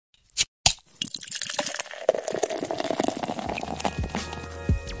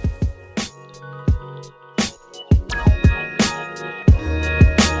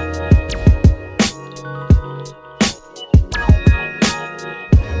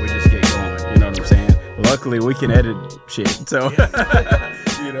luckily we can edit shit. So,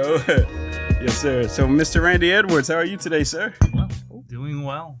 you know, yes, sir. So, Mr. Randy Edwards, how are you today, sir? Well, doing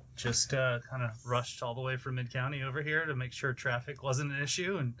well. Just kind of rushed all the way from Mid-County over here to make sure traffic wasn't an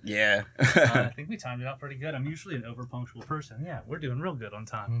issue. And yeah, I think we timed it out pretty good. I'm usually an over-punctual person. Yeah, we're doing real good on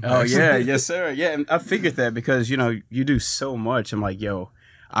time. Oh, yeah. Yes, sir. Yeah, and I figured that because, you know, you do so much. I'm like, yo,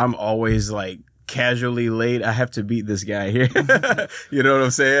 I'm always like casually late. I have to beat this guy here. You know what I'm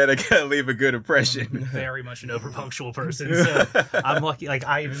saying? I gotta leave a good impression. I'm very much an over-punctual person. So I'm lucky. Like,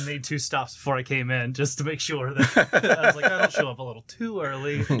 I even made 2 stops before I came in just to make sure that I was like, I don't show up a little too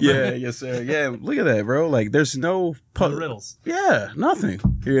early. Yeah, yes, sir. Yeah, look at that, bro. Like, there's no riddles. Yeah, nothing.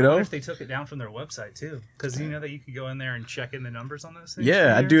 You I know? wonder if they took it down from their website too, because you know that you could go in there and check in the numbers on those things.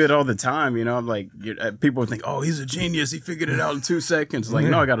 Yeah, I do it all the time. You know, I'm like, people think, oh, he's a genius. He figured it out in 2 seconds. Like,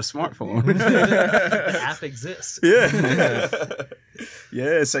 no, I got a smartphone. The app exists. Yeah.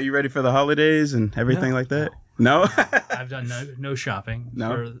 Yeah. So you ready for the holidays and everything like that? No. I've done no shopping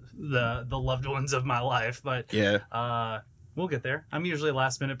for the loved ones of my life, but yeah. We'll get there. I'm usually a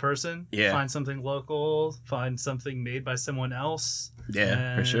last minute person. Yeah. Find something local, find something made by someone else.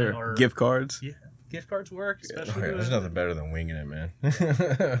 Yeah, for sure. Or gift cards. Yeah. Gift cards work, especially. There's nothing better than winging it, man.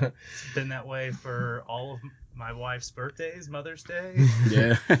 It's been that way for all of my wife's birthdays, Mother's Day.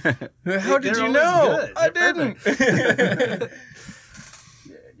 Yeah. How did you know? Good. I didn't.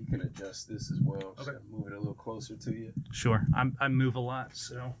 Yeah, you can adjust this as well. Okay. Move it a little closer to you. Sure. I move a lot,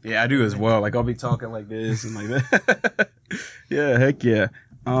 so. Yeah, I do as well. Like, I'll be talking like this and like that. Yeah, heck yeah.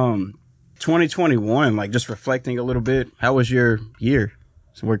 2021, like, just reflecting a little bit. How was your year?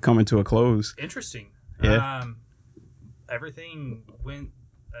 So we're coming to a close. Interesting. Yeah. Everything went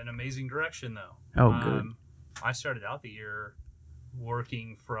an amazing direction, though. Oh, good. I started out the year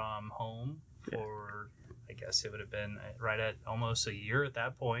working from home for, I guess it would have been right at almost a year at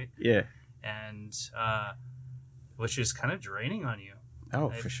that point. Yeah. And which is kind of draining on you. Oh,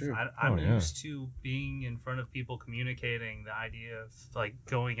 for sure. I'm used to being in front of people, communicating, the idea of like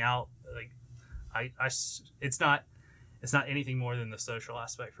going out. Like, it's not anything more than the social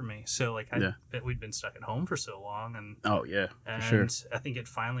aspect for me. So like, we'd been stuck at home for so long, and oh yeah, and for sure. I think it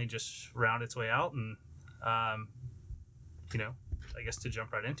finally just rounded its way out, and you know, I guess to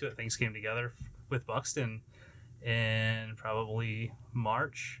jump right into it, things came together with Buxton in probably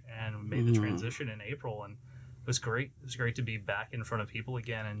March, and made the transition in April, and it was great. It was great to be back in front of people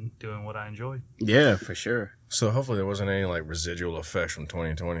again and doing what I enjoy. Yeah, for sure. So hopefully there wasn't any like residual effects from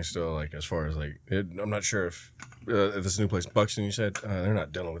 2020 still, like as far as like I'm not sure if this new place Buxton, you said they're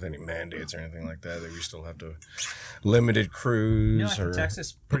not dealing with any mandates or anything like that. We still have to limited cruise. You know, I think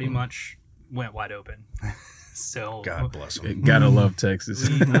Texas pretty much went wide open. So God bless them. Gotta love Texas.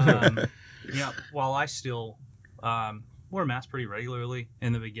 Yeah, while I still wore a mask pretty regularly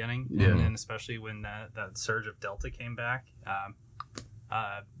in the beginning, Yeah. and especially when that surge of Delta came back,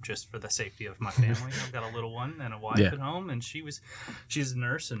 just for the safety of my family. I've got a little one and a wife at home, and she's a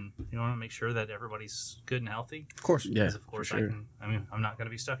nurse, and you want to make sure that everybody's good and healthy. Of course. Yeah, Because of course for sure. I'm not going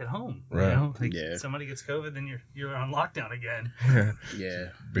to be stuck at home. Right. You know? Like, Yeah. somebody gets COVID, then you're on lockdown again. Yeah.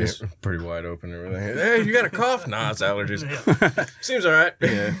 Being pretty wide open and everything. Hey, you got a cough? Nah, it's allergies. Yeah. Seems all right.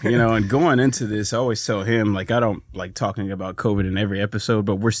 Yeah. You know, and going into this, I always tell him, like, I don't like talking about COVID in every episode,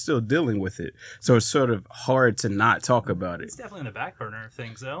 but we're still dealing with it. So it's sort of hard to not talk about it. It's definitely in the back burner of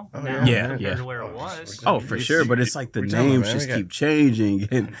things, though. Oh, now, yeah. compared Yeah. to where it was. Oh, for sure. But it's like the We're telling names them, man, just we got- keep changing.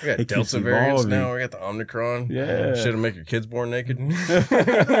 And We got it keeps Delta variants evolving. now. We got the Omicron. Yeah. Shit'll make your kids born naked.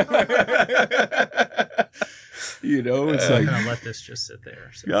 You know, it's I'm like, going to let this just sit there.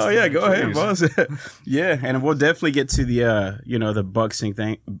 So oh yeah, go ahead, Cheers. boss. Yeah, and we'll definitely get to the the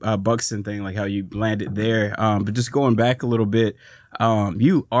Buxton thing, like how you landed there. But just going back a little bit,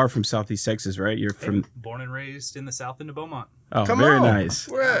 you are from Southeast Texas, right? You're from Born and raised in the South into Beaumont. oh, very nice.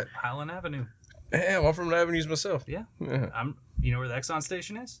 Where at? Highland Avenue. Damn, I'm from the Avenues myself. Yeah. Yeah. You know where the Exxon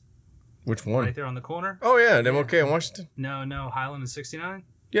station is? Which one? Right there on the corner? Oh, yeah. Them okay in Washington? No, Highland and 69.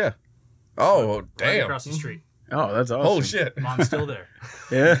 Yeah. Oh, Right damn. across the street. Oh, that's awesome. Holy shit. Mom's still there.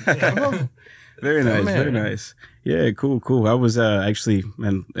 Yeah. Yeah. Very nice, man. very nice. Yeah, cool. I was actually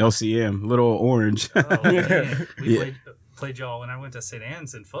in LCM, Little Orange. Oh, man. We Yeah. played y'all when I went to St.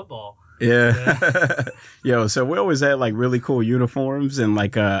 Anne's in football. Yeah. Yo, so we always had like really cool uniforms and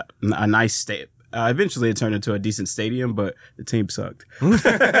like a nice state. Eventually it turned into a decent stadium, but the team sucked. Well, you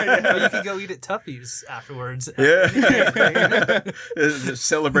could go eat at Tuffy's afterwards. Yeah. Just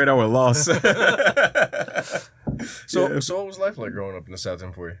celebrate our loss. So, Yeah. so what was life like growing up in the South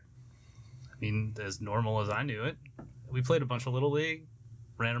End for you? I mean, as normal as I knew it. We played a bunch of Little League,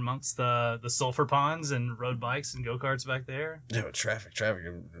 ran amongst the sulfur ponds and rode bikes and go-karts back there. Yeah, but traffic. I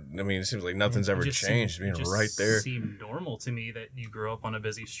mean, it seems like nothing's ever changed. Being just right there. It seemed normal to me that you grew up on a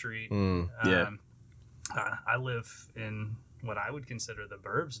busy street. Yeah. I live in what I would consider the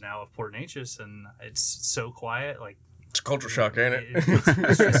burbs now of Port Neches, and it's so quiet. Like, It's a culture shock, ain't it?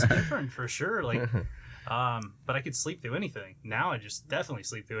 It's just different for sure. Like, but I could sleep through anything. Now I just definitely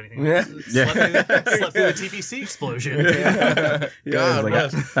sleep through anything. Yeah. Slept through a TPC explosion. Yeah, God,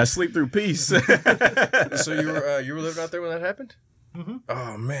 it's like, I sleep through peace. So you were living out there when that happened? Mm-hmm.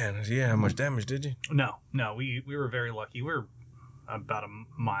 Oh man, yeah. How much damage did you? No, we were very lucky. We were about a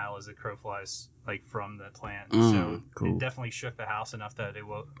mile as the crow flies, like, from the plant. So cool. it definitely shook the house enough that it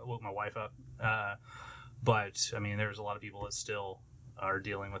woke my wife up. But I mean, there's a lot of people that still are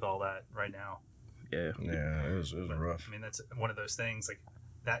dealing with all that right now. Yeah, it was rough. I mean, that's one of those things, like,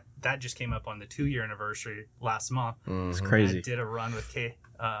 that just came up on the 2-year anniversary last month. it's crazy. I did a run with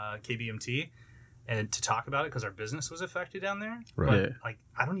KBMT and to talk about it because our business was affected down there. Right. But, Yeah. like,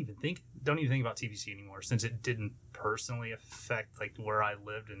 I don't even think about TPC anymore, since it didn't personally affect, like, where I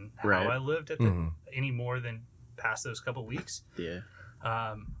lived and how Right. I lived at any more than past those couple weeks. Yeah.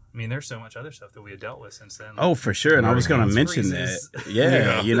 I mean, there's so much other stuff that we had dealt with since then. Oh, for sure. And I was going to Hurricanes, mention freezes. that.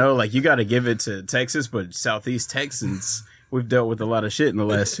 Yeah, you know, like, you got to give it to Texas, but Southeast Texans, we've dealt with a lot of shit in the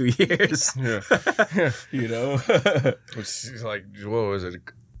last 2 years. Yeah. You know? Which is like, what was it?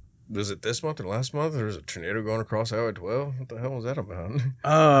 Was it this month or last month? There was a tornado going across Highway 12. What the hell was that about?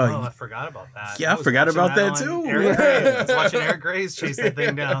 Oh, I forgot about that. yeah, I was forgot watching about that on too. Eric Gray. I was watching Eric Graves chase that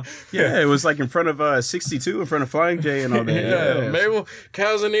thing down. Yeah, it was like in front of 62, in front of Flying J and all that. Yeah, Mabel,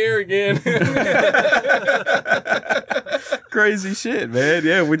 cows in the ear again. Crazy shit, man.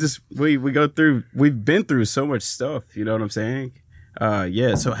 Yeah, we go through, we've been through so much stuff, you know what I'm saying?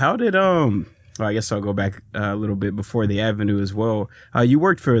 Yeah, so how did well, I guess I'll go back a little bit before the Avenue as well. You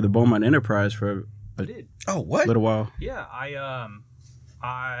worked for the Beaumont Enterprise for I did. Oh, what? little while. Yeah,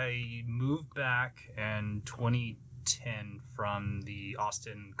 I moved back in 2010 from the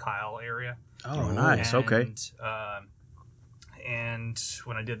Austin Kyle area. Oh, nice. Okay. And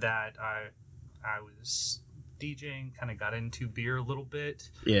when I did that, I was DJing, kind of got into beer a little bit.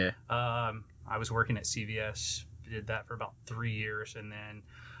 Yeah. I was working at CVS, did that for about 3 years, and then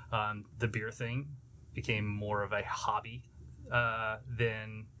the beer thing became more of a hobby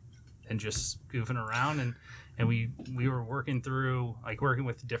than just goofing around. And we were working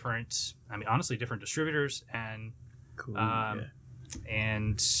with different, honestly, different distributors and Cool.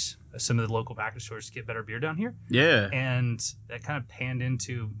 and some of the local backer stores to get better beer down here. Yeah. And that kind of panned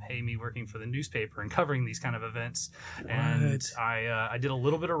into, hey, me working for the newspaper and covering these kind of events. And I did a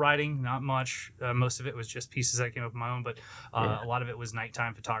little bit of writing, not much. Most of it was just pieces that came up on my own, but a lot of it was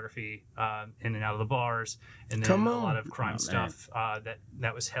nighttime photography in and out of the bars. And then a lot of crime stuff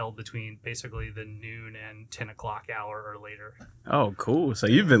that was held between basically the noon and 10 o'clock hour or later. Oh, cool. So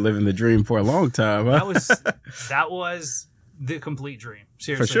you've been living the dream for a long time, huh? That was the complete dream.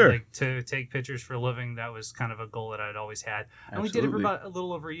 Seriously, For sure. Like, to take pictures for a living, that was kind of a goal that I'd always had. I only did it for about a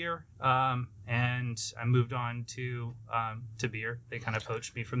little over a year, and I moved on to beer. They kind of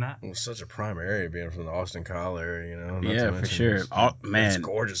poached me from that. It was such a prime area, being from the Austin Kyle area, you know. Yeah, for sure. Oh, man. It's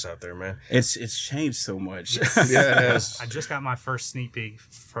gorgeous out there, man. It's changed so much. Yeah, it has. I just got my first sneak peek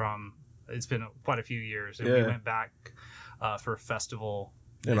it's been quite a few years, and we Yeah. went back for a festival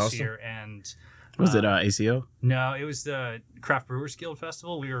In this Austin? year, and Was it ACO? no, it was the Craft Brewers Guild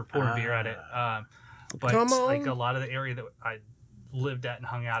Festival. We were pouring beer at it. But Come on. like a lot of the area that I lived at and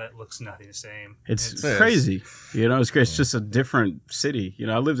hung out at looks nothing the same. It's crazy. You know, it's great. It's just a different city. You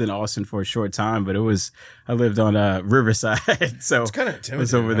know, I lived in Austin for a short time, but I lived on Riverside. So It's kind of I intimidating.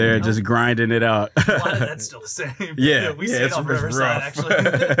 was over there just grinding it out. A lot of that's still the same. Yeah, we stayed it's on Riverside, rough. actually. I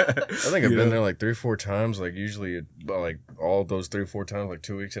think I've You been know? there like 3 or 4 times. Like usually, like all those 3 or 4 times, like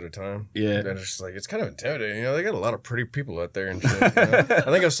 2 weeks at a time. Yeah. and it's just like it's kind of intimidating. You know, they got a lot of pretty people out there and shit. You know?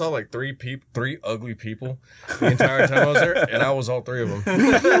 I think I saw like 3 ugly people the entire time I was there, and I was all 3 of them.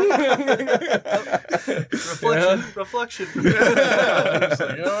 Reflection. I'm just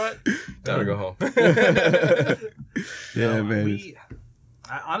like, you know what? Time to go home. Yeah, No, man.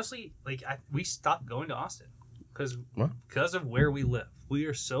 I honestly, we stopped going to Austin What? because of where we live. We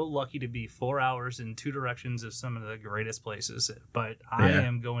are so lucky to be 4 hours in 2 directions of some of the greatest places. But I Yeah.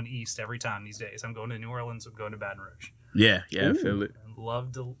 am going east every time these days. I'm going to New Orleans. I'm going to Baton Rouge. Yeah, I feel it. And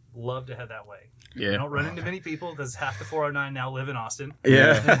love to head that way. I Yeah. don't run into many people because half the 409 now live in Austin.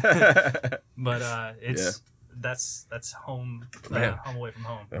 Yeah. But it's that's home, Man. home away from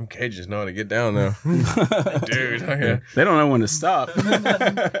home. Them Cajuns know how to get down now. Dude, Yeah. They don't know when to stop.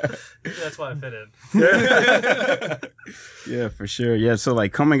 That's why I fit in. Yeah, for sure. Yeah, so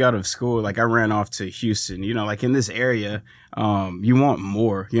like coming out of school, like I ran off to Houston, you know, like in this area, you want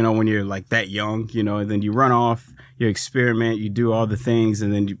more, you know, when you're like that young, you know, and then you run off, you experiment, you do all the things,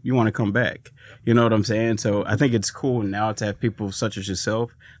 and then you want to come back. You know what I'm saying? So I think it's cool now to have people such as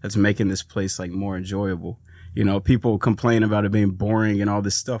yourself that's making this place like more enjoyable. You know, people complain about it being boring and all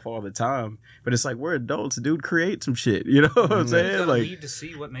this stuff all the time, but it's like, we're adults, dude. Create some shit. You know what I'm You saying? gotta Like, need to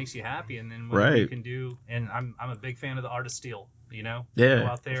see what makes you happy, and then what Right. you can do. And I'm a big fan of the art of steel. You know, Yeah. go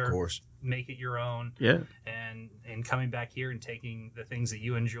out there, of course. make it your own, yeah, and coming back here and taking the things that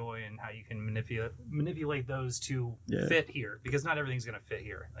you enjoy and how you can manipulate those to Yeah. fit here, because not everything's gonna fit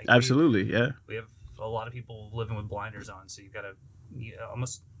here. Like absolutely. Yeah. we have a lot of people living with blinders on, so you've got to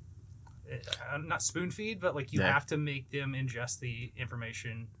almost not spoon feed, but like you Yeah. have to make them ingest the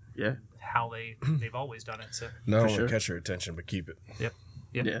information Yeah. how they've always done it. So Not only sure. catch your attention, but keep it.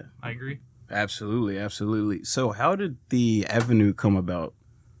 Yeah. I agree. Absolutely, absolutely. So, how did the Avenue come about?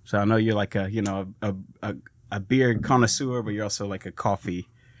 So, I know you're like a, you know, a beer connoisseur, but you're also like a coffee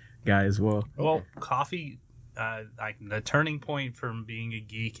guy as well. Well, coffee, like the turning point from being a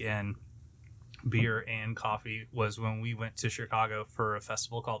geek and beer and coffee was when we went to Chicago for a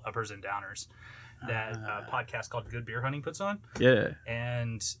festival called Uppers and Downers that podcast called Good Beer Hunting puts on. Yeah,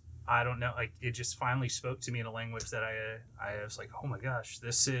 And I don't know, like it just finally spoke to me in a language that I was like, oh my gosh,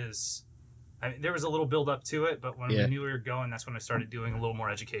 this is. I mean, there was a little build up to it, but when Yeah. we knew we were going, that's when I started doing a little more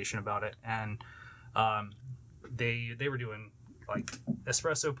education about it. And they were doing like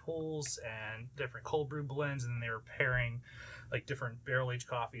espresso pools and different cold brew blends, and then they were pairing like different barrel aged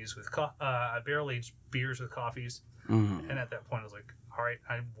coffees with barrel aged beers with coffees. Mhm. And at that point, I was like, all right,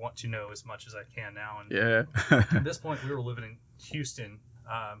 I want to know as much as I can now. And yeah, at this point, we were living in Houston,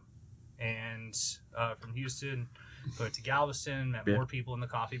 and from Houston, went to Galveston, met Yeah. more people in the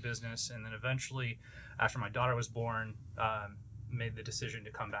coffee business, and then eventually, after my daughter was born, made the decision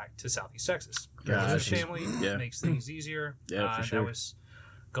to come back to Southeast Texas. Gotcha. Visit family Yeah. makes things easier. Yeah, for sure. That was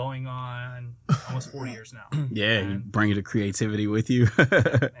going on almost 4 years now. yeah. You And- bring the creativity with you.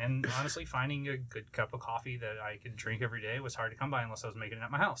 And honestly, finding a good cup of coffee that I could drink every day was hard to come by unless I was making it at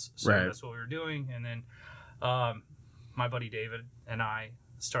my house. So Right. that's what we were doing. And then my buddy David and I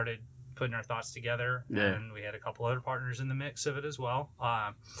started putting our thoughts together. Yeah. And we had a couple other partners in the mix of it as well.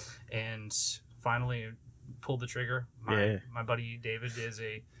 And finally pulled the trigger. My buddy David is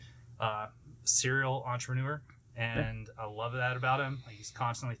a serial entrepreneur. And I love that about him. Like, he's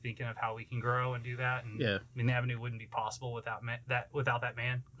constantly thinking of how we can grow and do that. And Yeah. I mean, the Avenue wouldn't be possible without that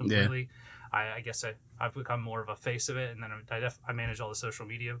man completely. I guess I've become more of a face of it, and then I manage all the social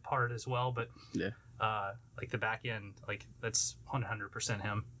media part as well. But Yeah. like the back end, like that's 100%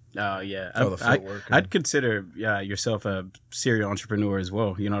 him. Oh yeah, All the footwork. I'd consider yourself a serial entrepreneur as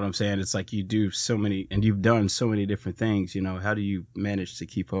well. You know what I'm saying? It's like you do so many, and you've done so many different things. You know, how do you manage to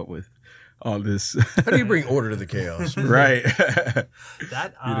keep up with all this? How do you bring order to the chaos? Right.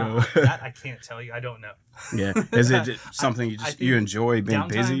 That You know. that I can't tell you. I don't know. Yeah. Is it just something you I just think you enjoy being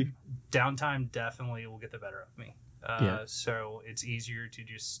busy? Downtime definitely will get the better of me. Yeah. So it's easier to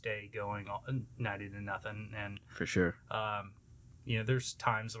just stay going all 90 to nothing. And For sure. you know, there's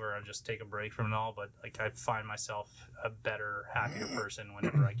times where I just take a break from it all, but like I find myself a better, happier person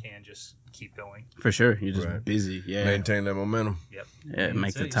whenever I can just keep going. For sure. You're just Right. busy. Yeah. Maintain that momentum. Yeah.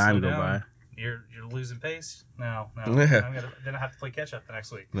 Make That's the it, you time slow go down. by. You're losing pace. No. Yeah. Then I have to play catch up the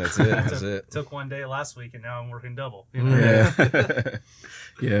next week. That's it. That's it. Took one day last week, and now I'm working double. You know? Yeah.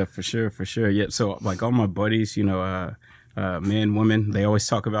 Yeah, for sure, for sure. Yeah. So like all my buddies, you know, men, women, they always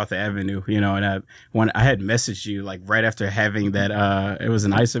talk about the Avenue, you know, and I had messaged you like right after having that, it was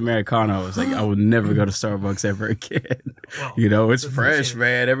an ice Americano. I was like, I would never go to Starbucks ever again. Well, You know, it's appreciate fresh, it.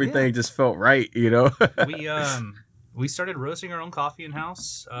 man. Everything just felt right, you know? We started roasting our own coffee in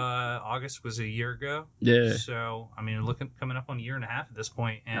house. August was a year ago. Yeah. So I mean, coming up on a year and a half at this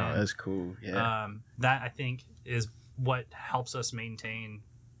point, and Oh, that's cool. Yeah. that I think is what helps us maintain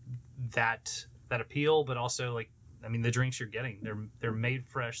that appeal, but also like, I mean, the drinks you're getting, they're made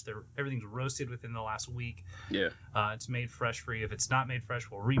fresh. Everything's roasted within the last week. Yeah. It's made fresh for you. If it's not made fresh,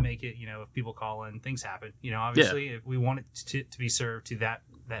 we'll remake it. You know, if people call in, things happen. You know, obviously, if we want it to be served to that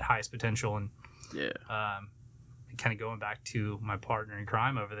highest potential, and Yeah. kind of going back to my partner in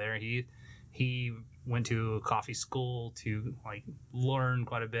crime over there, he went to a coffee school to like learn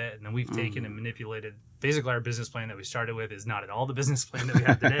quite a bit, and then we've taken and manipulated. Basically, our business plan that we started with is not at all the business plan that we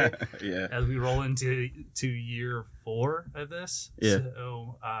have today. Yeah. As we roll into year 4 of this. Yeah.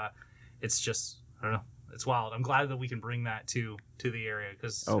 So it's just, I don't know. it's wild. I'm glad that we can bring that to the area,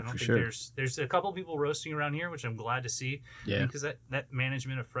 because I Oh, don't for think sure. there's a couple people roasting around here, which I'm glad to see. Yeah. Because that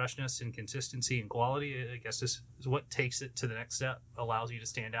management of freshness and consistency and quality, I guess, is what takes it to the next step, allows you to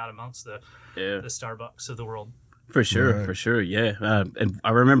stand out amongst the Starbucks of the world. For sure, Right. for sure, yeah. And I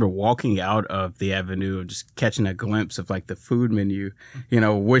remember walking out of the Avenue and just catching a glimpse of like the food menu,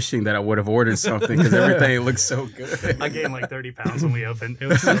 wishing that I would have ordered something because everything looks so good. I gained like 30 pounds when we opened. It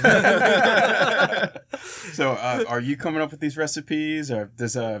was so So, are you coming up with these recipes, or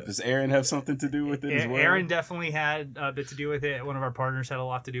does Aaron have something to do with it as well? Aaron definitely had a bit to do with it. One of our partners had a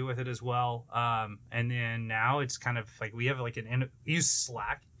lot to do with it as well. And then now it's kind of like we have like use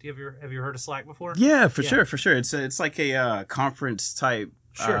Slack. Have you heard of Slack before? Yeah, for sure. It's like a conference type.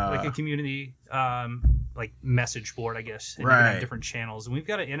 Sure, like a community like message board, I guess. And you can Right. have different channels, and we've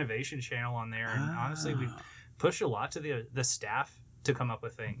got an innovation channel on there. And honestly, we push a lot to the staff to come up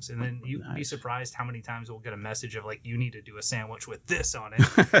with things, and then you'd be Nice. surprised how many times we'll get a message of like, you need to do a sandwich with this on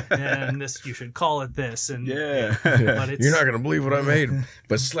it, and this, you should call it this, and Yeah. but it's, You're not gonna believe what I made,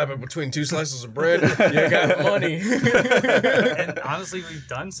 but slap it between 2 slices of bread. You got money. and honestly, we've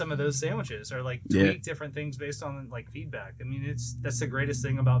done some of those sandwiches, or like tweak Yeah. different things based on like feedback. I mean, that's the greatest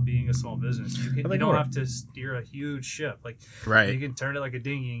thing about being a small business. You think don't we're- have to steer a huge ship. Like you Right. can turn it like a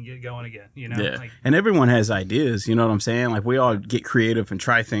dinghy and get going again. Yeah. Like, And everyone has ideas, you know what I'm saying? Like we all get creative and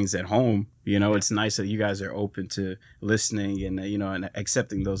try things at home. It's nice that you guys are open to listening and and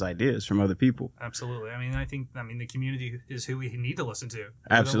accepting those ideas from other people. absolutely. I think the community is who we need to listen to. They're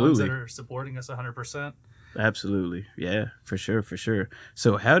Absolutely. the ones that are supporting us 100%. Absolutely. Yeah, for sure, for sure.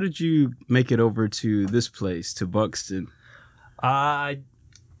 So how did you make it over to this place, to Buxton?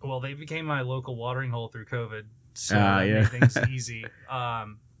 Well, they became my local watering hole through COVID, so that yeah. made things easy.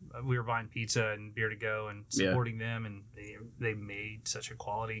 We were buying pizza and beer to go and supporting them, and they made such a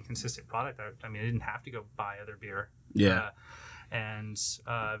quality, consistent product. I didn't have to go buy other beer. Yeah. And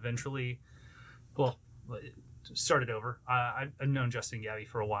eventually, well, it started over. I've known Justin and Gabby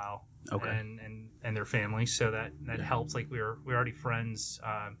for a while. Okay. And their family, so that helps. Like we were already friends.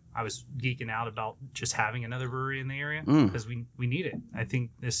 I was geeking out about just having another brewery in the area because we need it. I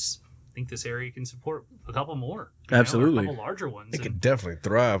think this area can support a couple more. Absolutely. a couple larger ones. It could definitely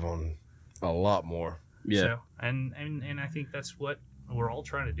thrive on a lot more. Yeah. So, and I think that's what we're all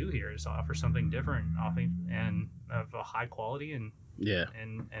trying to do here, is offer something different, and of a high quality, and Yeah.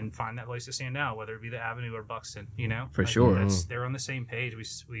 and find that place to stand out, whether it be the Avenue or Buxton. For sure. They're on the same page.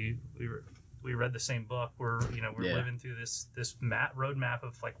 We read the same book. We're Yeah. living through this roadmap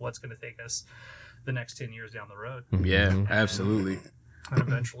of like what's going to take us the next 10 years down the road, Yeah, absolutely. and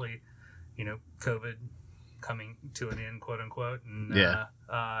eventually, COVID coming to an end, quote unquote, and Yeah.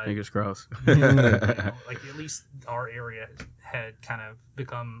 Fingers crossed. like at least our area had kind of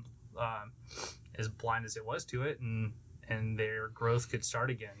become as blind as it was to it, and their growth could start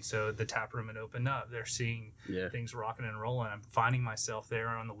again. So the tap room had opened up. They're seeing Yeah. things rocking and rolling. I'm finding myself there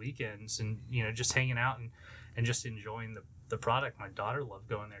on the weekends, and just hanging out and just enjoying the product. My daughter loved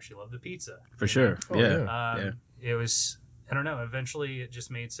going there. She loved the pizza. For sure. Oh, Yeah. yeah. It was, I don't know, eventually it just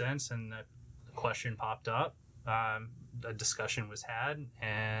made sense, and the question popped up. A discussion was had,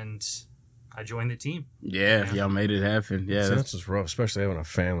 and I joined the team. Yeah. Y'all made it happen. Yeah. So that's just rough, especially having a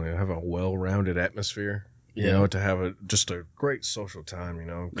family, to have a well-rounded atmosphere. Yeah. To have just a great social time,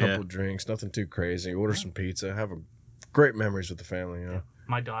 a couple drinks, nothing too crazy. Order some pizza, have great memories with the family,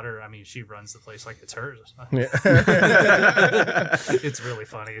 My daughter, she runs the place like it's hers. Yeah. It's really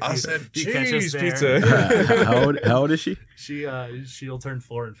funny. If I you- said if you catch us cheese there- pizza. How old is she? She'll turn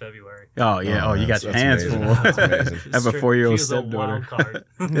 4 in February. Oh yeah. Oh, you got that's- your that's hands amazing. full. That's amazing. I have a It's 4-year-old she is a wild stepdaughter.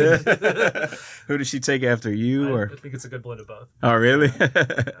 card. Who does she take after you, I or? think it's a good blend of both. Oh really?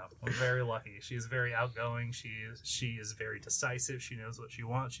 Yeah, we're very lucky. She's very outgoing. She is very decisive. She knows what she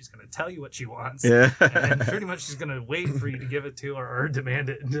wants. She's going to tell you what she wants. Yeah. And pretty much she's going to wait for you to give it to her or demand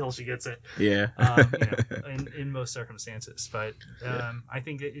it until she gets it. Yeah. In most circumstances. But I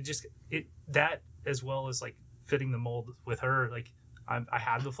think that as well as like fitting the mold with her, like I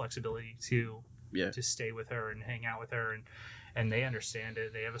have the flexibility to stay with her and hang out with her, and they understand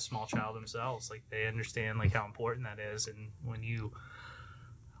it. They have a small child themselves. Like they understand like how important that is. And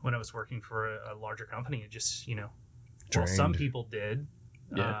when I was working for a larger company, it just, well, some Drained. people did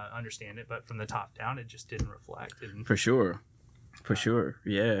Yeah. understand it, but from the top down, it just didn't reflect. And For sure.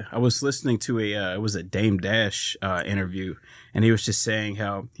 Yeah. I was listening to it was a Dame Dash interview, and he was just saying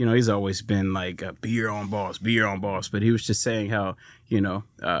how, he's always been like, be your own boss, but he was just saying how,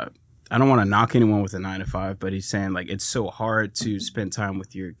 I don't want to knock anyone with a 9 to 5, but he's saying like it's so hard to spend time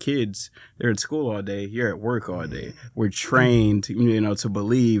with your kids. They're at school all day. You're at work all day. We're trained, to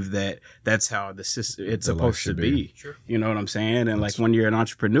believe that that's how the system it's supposed to be. Sure. You know what I'm saying? And like when you're an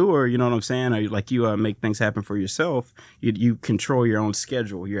entrepreneur, you know what I'm saying? Or like you make things happen for yourself. You control your own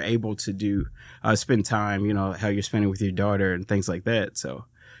schedule. You're able to do spend time. How you're spending with your daughter and things like that. So,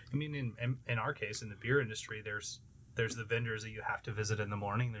 I mean, in our case, in the beer industry, there's the vendors that you have to visit in the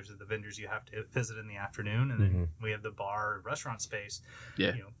morning. There's the vendors you have to visit in the afternoon, and then we have the bar restaurant space.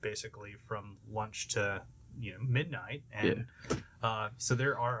 Yeah. Basically from lunch to midnight, and so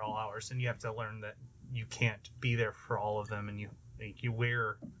there are all hours, and you have to learn that you can't be there for all of them, and you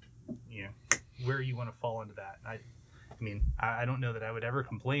where you want to fall into that. I don't know that I would ever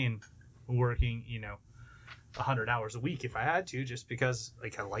complain working 100 hours a week if I had to, just because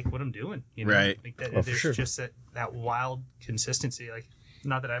like I like what I'm doing, Right. Like that, Oh, there's sure. just that wild consistency. Like,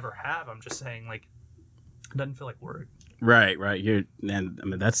 not that I ever have. I'm just saying, like, it doesn't feel like work. Right.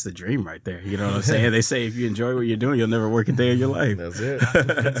 That's the dream right there. You know what I'm saying? They say if you enjoy what you're doing, you'll never work a day in your life. That's it. I've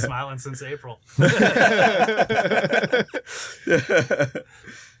been smiling since April.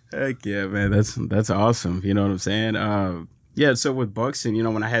 Heck yeah, man. That's awesome. You know what I'm saying? Yeah. So with Buxton,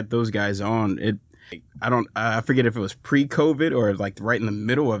 when I had those guys on, I forget if it was pre-COVID or like right in the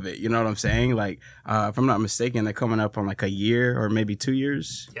middle of it. You know what I'm saying? Like, if I'm not mistaken, they're coming up on like a year or maybe 2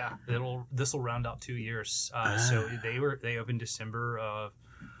 years. Yeah, this will round out 2 years. So they opened December of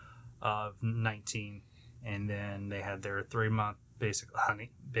 19, and then they had their 3-month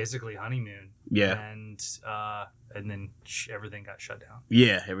basically honeymoon. Yeah. And then everything got shut down.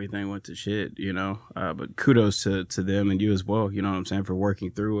 Yeah, everything went to shit, but kudos to them and you as well, you know what I'm saying, for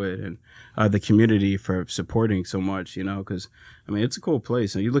working through it, and the community for supporting so much, because, it's a cool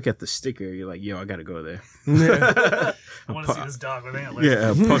place. And you look at the sticker, you're like, yo, I got to go there. I want to see this dog with antlers.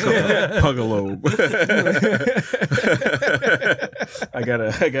 Yeah, Pugalobe.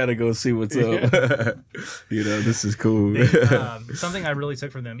 I gotta go see what's up. This is cool. Something I really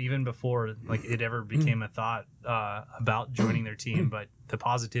took from them, even before like it ever became a thought about joining their team, but the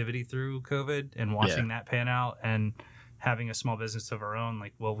positivity through COVID and watching that pan out, and having a small business of our own,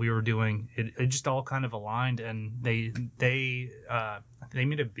 like what we were doing, it just all kind of aligned. And they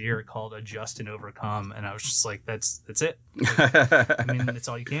made a beer called Adjust and Overcome, and I was just like, that's it. Like, that's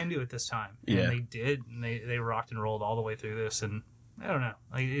all you can do at this time. And they did, and they rocked and rolled all the way through this. And I don't know,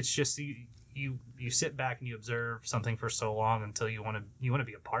 like, it's just you sit back and you observe something for so long until you want to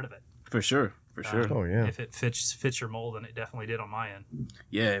be a part of it. For sure. Oh yeah. If it fits your mold, and it definitely did on my end.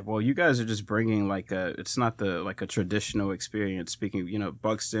 Yeah, well, you guys are just bringing it's not a traditional experience. Speaking,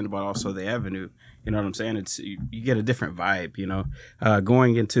 Buxton, but also the Avenue. You know what I'm saying? It's you get a different vibe.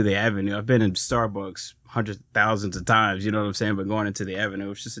 Going into the Avenue, I've been in Starbucks hundreds, thousands of times. You know what I'm saying? But going into the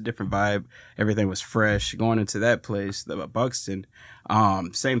Avenue, it's just a different vibe. Everything was fresh. Going into that place, the Buxton,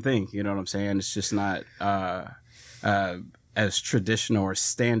 same thing. You know what I'm saying? It's just not as traditional or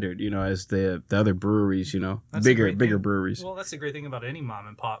standard, as the other breweries, That's bigger thing. breweries. Well, that's the great thing about any mom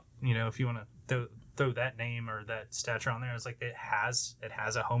and pop. If you want to throw that name or that stature on there, it's like it has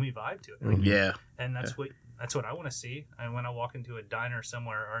a homey vibe to it. Like, Yeah, and that's what I want to see. And when I walk into a diner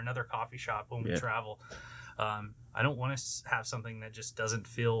somewhere or another coffee shop when we travel, I don't want to have something that just doesn't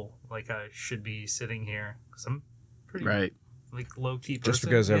feel like I should be sitting here, because I'm pretty like low key person. Just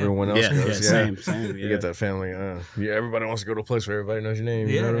because everyone else goes, same. You get that family. Everybody wants to go to a place where everybody knows your name.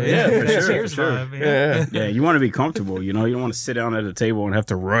 Yeah, you know what I mean? Yeah, for That's sure, Cheers for sure. vibe, Yeah. You want to be comfortable. You don't want to sit down at a table and have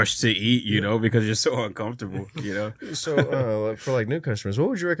to rush to eat. Because you're so uncomfortable. So, for like new customers, what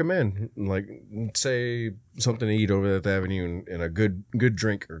would you recommend? Like, say something to eat over at the Avenue, and a good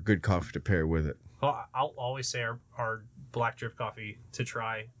drink or good coffee to pair with it. Well, I'll always say our black drip coffee to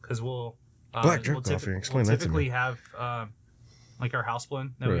try, because we'll Black drip coffee. Explain that to typically me. have like our house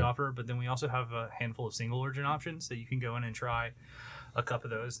blend that we Right. offer, but then we also have a handful of single origin options that you can go in and try a cup of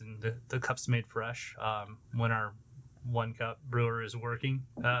those, and the cup's made fresh when our 1 cup brewer is working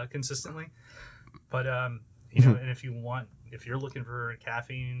consistently. But and if you're looking for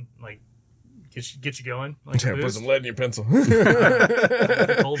caffeine, like get you going, like Yeah, a put boost, some lead in your pencil. cold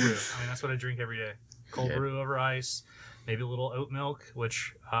brew. That's what I drink every day. Cold brew over ice. Maybe a little oat milk,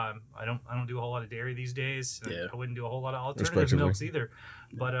 which I don't do a whole lot of dairy these days. Yeah. I wouldn't do a whole lot of alternative Respectively. milks either.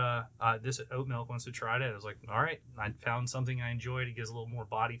 But this oat milk, once I tried it, I was like, all right, I found something I enjoyed. It gives a little more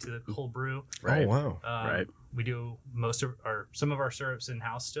body to the cold brew. Right. Oh wow. Right. We do some of our syrups in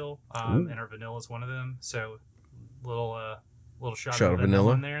house still, and our vanilla is one of them. So little shot of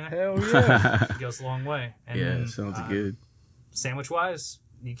vanilla in there. Hell yeah. It goes a long way. And Yeah, then, sounds good. Sandwich wise,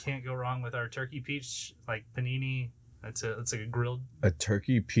 you can't go wrong with our turkey peach, like panini It's a grilled. A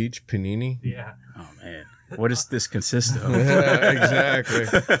turkey peach panini. Yeah. Oh man, what does this consist of? Yeah, exactly.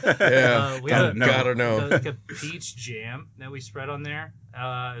 Yeah, We had gotta know. like a peach jam that we spread on there,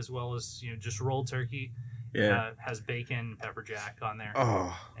 as well as just rolled turkey. Yeah. Has bacon, pepper jack on there,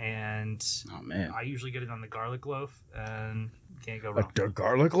 Oh, and Oh man, I usually get it on the garlic loaf, and can't go wrong. a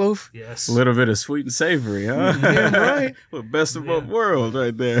garlic loaf. Yes. a little bit of sweet and savory, huh? Damn right. Well, best of both Yeah. worlds,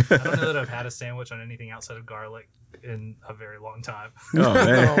 right there. I don't know that I've had a sandwich on anything outside of garlic in a very long time. Oh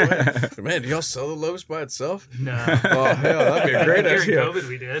man. Man, do y'all sell the loaves by itself? No. Oh hell, that'd be a great During idea. COVID,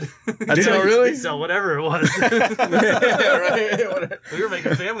 we did. Did y'all really? We sell whatever it was. Yeah, right. We were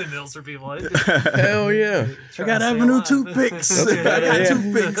making family meals for people. Hell yeah. I got Avenue toothpicks. I got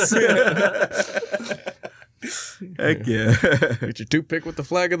toothpicks. Heck yeah. Get your toothpick with the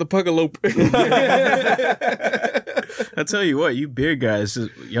flag of the Pugalope. I tell you what, you beer guys,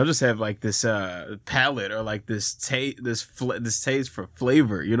 y'all just have like this palate or like this taste for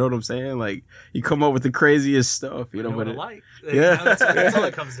flavor. You know what I'm saying? Like you come up with the craziest stuff. You know, what I but like. Yeah. That's all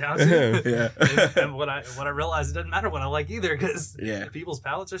it comes down to. yeah, And what I realized, it doesn't matter what I like either, because Yeah. people's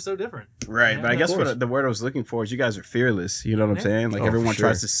palates are so different. right. Yeah, But I of guess course. what the word I was looking for is you guys are fearless. You know what I'm Yeah. saying? Like Oh, for everyone sure.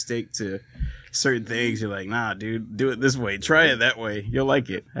 tries to stick to certain things. You're like, nah, dude, do it this way. Try it that way. You'll like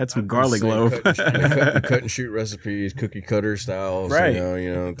it. That's some garlic Same loaf. cut and shoot recipes, cookie cutter styles, Right.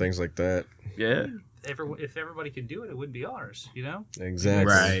 you know, things like that. yeah. If everybody could do it, it wouldn't be ours.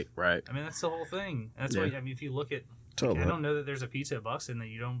 Exactly. Right. Right. I mean, that's the whole thing. That's Yeah. why. I mean, if you look at, Totally. I don't know that there's a pizza at Buxton that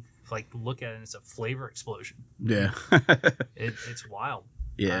you don't like look at, and it's a flavor explosion. Yeah. It's wild.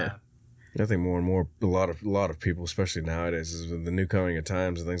 yeah. I think more and more, a lot of people, especially nowadays, is with the new coming of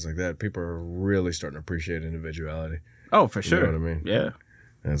times and things like that. People are really starting to appreciate individuality. Oh, for You sure. know what I mean? Yeah.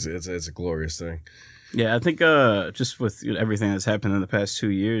 It's a glorious thing. Yeah, I think just with everything that's happened in the past 2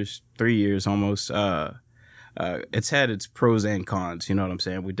 years, 3 years almost, it's had its pros and cons. You know what I'm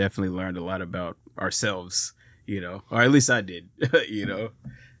saying? We definitely learned a lot about ourselves, or at least I did,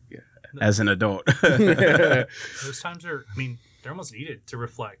 as an adult. Those times are. I mean, they're almost needed to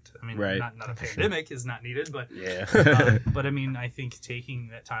reflect. I mean, Right. not a pandemic is not needed, but yeah. but I mean, I think taking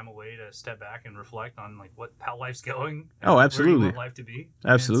that time away to step back and reflect on like how life's going. Oh, where absolutely. you want life to be.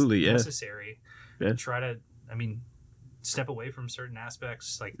 Absolutely, It's yeah. necessary. Yeah. Try to. I mean, step away from certain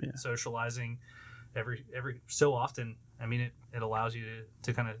aspects like socializing. Every so often. I mean, it allows you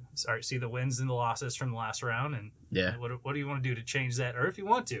to kind of see the wins and the losses from the last round, and Yeah. what do you want to do to change that, or if you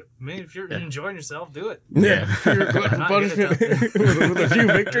want to. I mean, if you're enjoying yourself, do it. Yeah. You're a glutton I'm not for good at punishment. with a few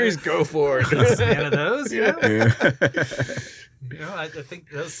victories, go for it. I'm a fan of those, you know. Yeah. I think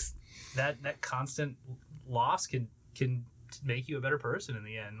that constant loss can make you a better person in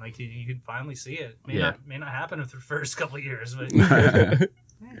the end. Like you can finally see it. May not happen in the first couple of years, but you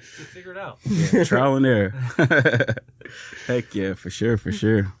figure it out. Yeah, trial and error. Heck yeah, for sure, for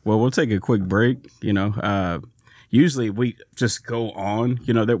sure. Well, we'll take a quick break. Usually we just go on.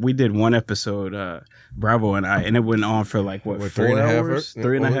 That we did one episode, Bravo and I, and it went on for like what 4 hours,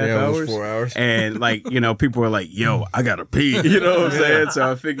 3.5 hours, 4 hours, and like people were like, "Yo, I gotta pee," you know what I'm saying?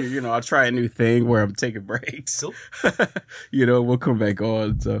 So I figured, I'll try a new thing where I'm taking breaks. Cool. We'll come back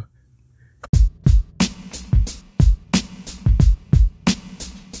on. So.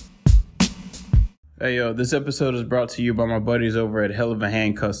 Hey yo, this episode is brought to you by my buddies over at Hell of a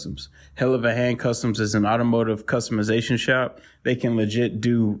Hand Customs. Hell of a Hand Customs is an automotive customization shop. They can legit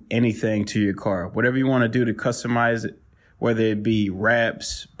do anything to your car. Whatever you want to do to customize it, whether it be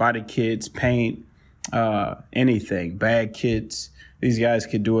wraps, body kits, paint, anything, bag kits. These guys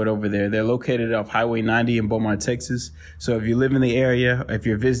could do it over there. They're located off Highway 90 in Beaumont, Texas. So if you live in the area, if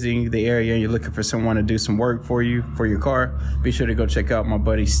you're visiting the area and you're looking for someone to do some work for you, for your car, be sure to go check out my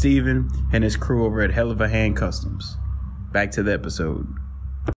buddy Steven and his crew over at Hell of a Hand Customs. Back to the episode.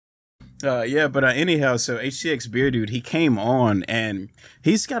 Anyhow, so HTX Beer Dude, he came on and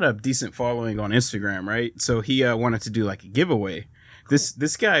he's got a decent following on Instagram, right? So he wanted to do like a giveaway.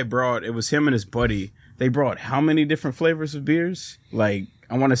 This guy it was him and his buddy. They brought how many different flavors of beers? Like,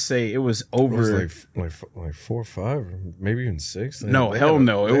 I want to say it was over... It was like 4 or 5, or maybe even 6. No, hell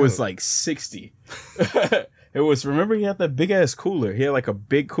no. It was like 60. It was, remember he had that big ass cooler. He had like a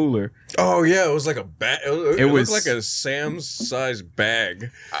big cooler. Oh yeah, it was like a bag. It was looked like a Sam's size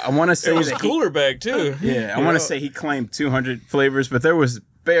bag. I want to say It was a that cooler bag too. I want to say he claimed 200 flavors, but there was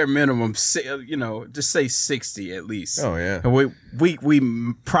bare minimum, just say 60 at least. Oh yeah. And we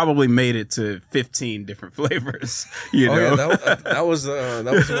probably made it to 15 different flavors. You know, yeah, that was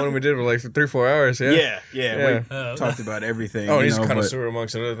the one we did for like 3-4 hours. Yeah. Yeah. We talked about everything. Oh, he's kind of sewer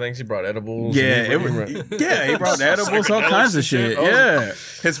amongst other things. He brought edibles. Yeah, he brought edibles, all kinds of shit. Yeah,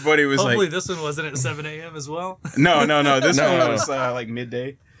 his buddy was Hopefully like, this one wasn't at 7 a.m. as well. No. This one was like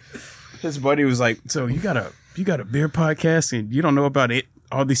midday. His buddy was like, so you got a beer podcast and you don't know about it.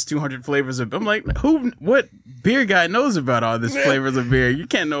 All these 200 flavors of. I'm like, what beer guy knows about all these flavors of beer? You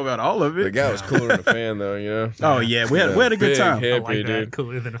can't know about all of it. The guy was cooler than a fan, though. You know. Oh yeah, we had a good time. Hippie, I like that. dude.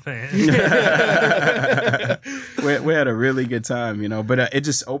 Cooler than a fan. we had a really good time, but it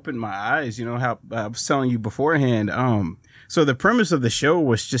just opened my eyes. You know how I was telling you beforehand. So the premise of the show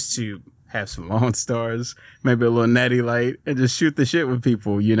was just to have some Lone Stars, maybe a little Natty Light, and just shoot the shit with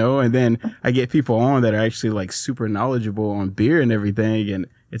people, and then I get people on that are actually like super knowledgeable on beer and everything, and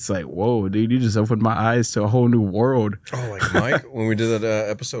it's like, whoa, dude, you just opened my eyes to a whole new world. Oh, like Mike, when we did that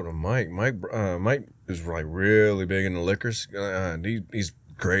episode of Mike is like really big into liquors. He's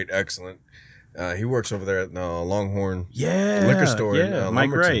great, excellent. He works over there at the Longhorn liquor store. Yeah, in, Mike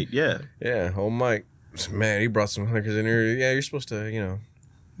Lumberton. Wright, yeah. Yeah, old Mike. Man, he brought some liquors in here. Yeah, you're supposed to,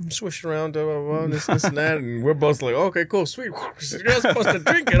 swish around, this and that, and we're both like, okay, cool, sweet. You're not supposed to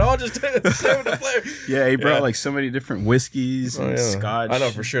drink it, all just stay with the flavor. Yeah, he brought like so many different whiskeys and yeah. scotch. I know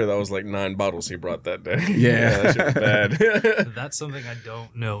for sure that was like 9 bottles he brought that day. Yeah. That shit was bad. That's something I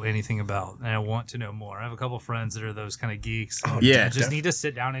don't know anything about, and I want to know more. I have a couple friends that are those kind of geeks. Oh, yeah, I just need to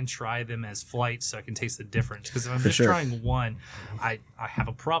sit down and try them as flights so I can taste the difference. Because if I'm just sure. trying one, I have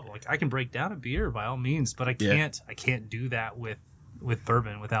a problem. Like I can break down a beer by all means, but I can't do that with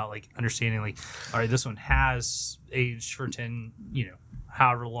bourbon without like understanding like, all right, this one has aged for 10,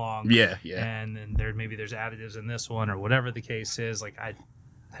 however long. Yeah. And then there's additives in this one or whatever the case is. Like I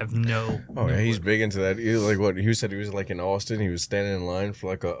have no. Oh yeah, he's big into that. He, like what he said, he was like in Austin. He was standing in line for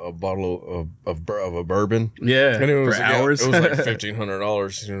like a bottle of a bourbon. Yeah, and it was for like, hours. It was like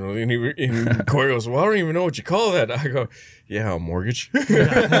 $1,500. And Corey goes, "Well, I don't even know what you call that." I go, "Yeah, a mortgage."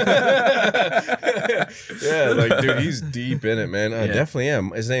 Yeah, like dude, he's deep in it, man. Definitely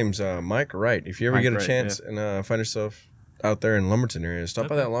am. His name's Mike Wright. If you ever Mike get a Wright, chance and find yourself out there in Lumberton area, stop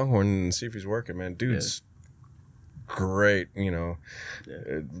by that Longhorn and see if he's working, man. Dude's great. The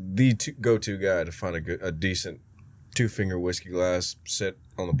go-to guy to find a decent 2-finger whiskey glass, sit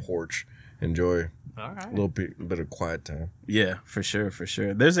on the porch, enjoy a little bit of quiet time. Yeah, for sure.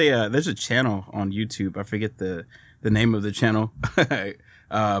 There's a channel on YouTube. I forget the name of the channel,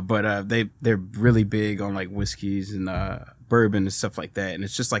 but they're really big on like whiskeys and bourbon and stuff like that. And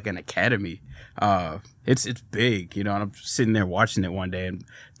it's just like an academy. It's big, and I'm sitting there watching it one day, and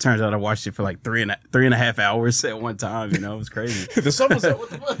it turns out I watched it for like three and a half hours at one time. It was crazy. The sun was up. What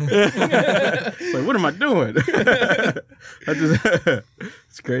the fuck? Like, what am I doing?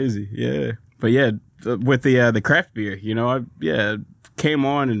 It's crazy. Yeah, but yeah, with the craft beer, I came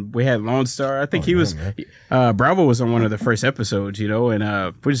on and we had Lone Star. I think he was Bravo was on one of the first episodes,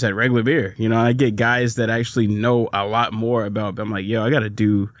 and we just had regular beer. I get guys that actually know a lot more about. I'm like, I got to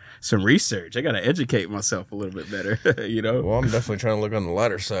do some research. I got to educate myself a little bit better. Well, I'm definitely trying to look on the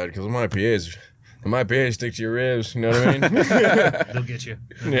lighter side because my IPAs stick to your ribs. You know what I mean? They'll get you.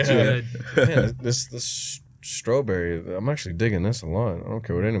 Yeah. Man, this strawberry, I'm actually digging this a lot. I don't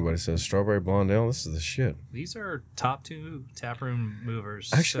care what anybody says. Strawberry blonde ale, this is the shit. These are top 2 taproom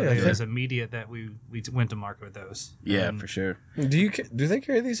movers. Actually, so it was immediate that we went to market with those. Yeah, for sure. Do they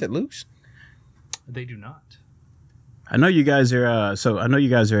carry these at Luke's? They do not. I know you guys are. I know you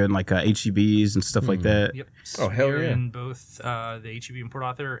guys are in like HEBs and stuff like that. Yep. Oh, hell We're yeah. in both the HEB in Port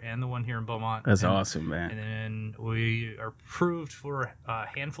Arthur and the one here in Beaumont. That's awesome, man. And then we are approved for a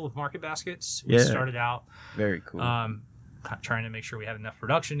handful of market baskets. Yeah. We started out Very cool. trying to make sure we had enough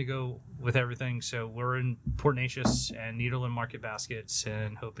production to go with everything. So we're in Port Neches and Needle market baskets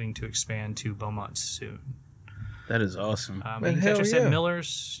and hoping to expand to Beaumont soon. That is awesome. You can catch us at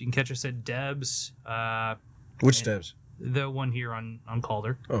Miller's. You can catch us at Deb's. Which steps? The one here on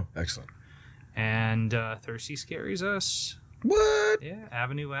Calder. Oh, excellent. And Thirsty Scaries us. What? Yeah,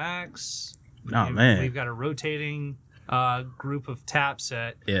 Avenue X. Oh, man. We've got a rotating group of taps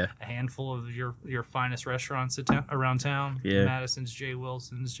at a handful of your finest restaurants around town. Yeah. Madison's, J.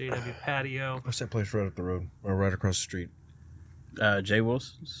 Wilson's, JW Patio. What's that place right up the road or right across the street? Jay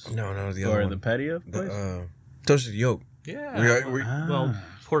Wilson's? No, the or other one. the patio place? Toasted Yolk. Yeah. Ah. Well,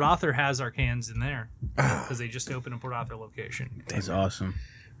 Port Arthur has our cans in there because they just opened a Port Arthur location. That's awesome.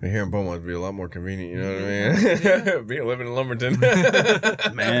 Here in Beaumont would be a lot more convenient, you know what I mean? Being living in Lumberton.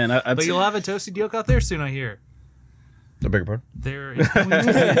 Man, But you'll have a toasted yolk out there soon, I hear. I beg your pardon? They're going to be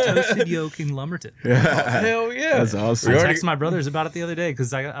a Toasted Yolk in Lumberton. Hell yeah. That's awesome. I already- texted my brothers about it the other day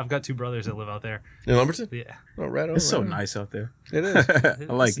because I've got 2 brothers that live out there. In Lumberton? Yeah. Oh, right on. It's so right on. nice out there. It is.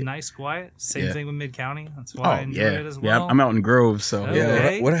 I like It's it. nice, quiet. Same Yeah. thing with Mid County. That's why I enjoy it as well. Yeah, I'm out in Grove, so Oh, Yeah,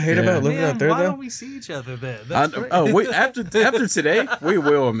 Okay. what I hate Yeah. about living Man, out there, why though. don't we see each other then? That's great. After today, we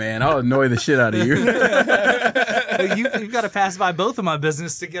will, man. I'll annoy the shit out of you. You've got to pass by both of my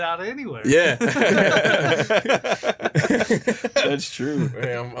business to get out of anywhere. Yeah, that's true.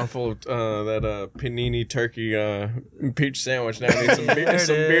 Hey, I'm full of that panini turkey peach sandwich now. I need some, There it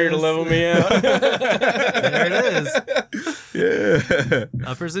some beer to is. level me out. There it is. Yeah,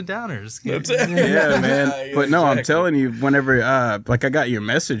 Uppers and downers. That's it. yeah, man. Yeah, But no, I'm exactly. telling you, whenever like I got your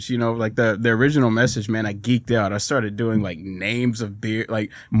message, you know, like the original message, man, I geeked out. I started doing like names of beer,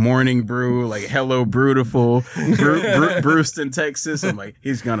 like Morning Brew, like Hello Brutiful, Brewston, Texas. I'm like,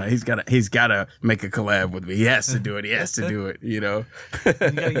 he's gotta make a collab with me. He has to do it. He has to do it. You know. You got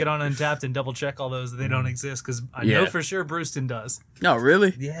to get on Untapped and double check all those that they don't exist because I know Yeah. for sure Brewston does. No,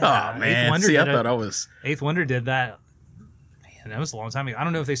 really? Yeah. Oh Eighth man. Wonder See, I did it. thought I was. Eighth Wonder did that. Man, that was a long time ago. I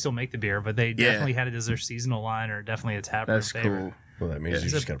don't know if they still make the beer, but they definitely had it as their seasonal line or definitely a tap room That's favorite. cool. Well, that means you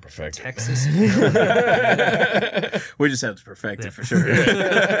It's just a got to perfect it. Texas. We just have to perfect it for sure.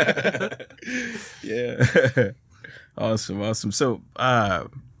 Yeah. Awesome. So,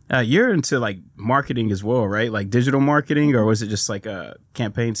 you're into like marketing as well, right? Like digital marketing, or was it just like a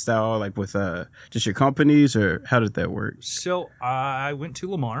campaign style, like with just your companies, or how did that work? So I went to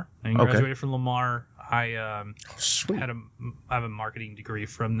Lamar and Okay. graduated from Lamar. I Sweet. I have a marketing degree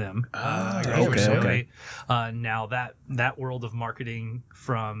from them. I okay, graduated in okay. 08. Now that world of marketing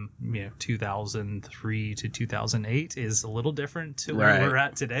from 2003 to 2008 is a little different to where Right. we're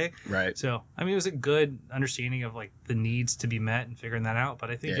at today. Right. So I mean, it was a good understanding of like the needs to be met and figuring that out. But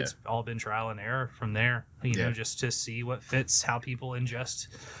I think Yeah. it's all been trial and error from there. You Yeah. know, just to see what fits, how people ingest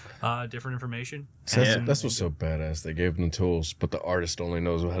different information. So Yeah. that's what's so badass. They gave them the tools, but the artist only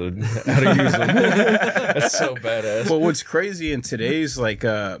knows how to use them. That's so badass. Well, what's crazy in today's like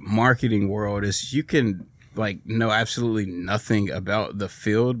marketing world is you can like know absolutely nothing about the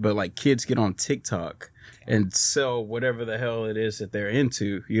field, but like kids get on TikTok and sell whatever the hell it is that they're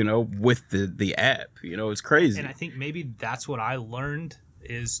into, you know, with the app. You know, it's crazy. And I think maybe that's what I learned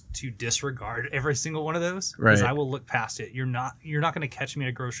is to disregard every single one of those because Right. I will look past it. You're not going to catch me at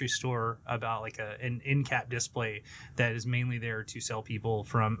a grocery store about like an end cap display that is mainly there to sell people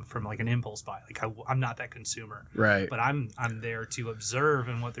from like an impulse buy. Like I'm not that consumer, Right. but I'm there to observe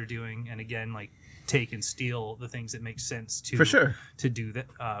and what they're doing, and again like take and steal the things that make sense to For sure. to do that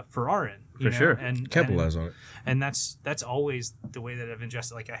for our end. you For know? sure. And Capitalize on it. and that's always the way that I've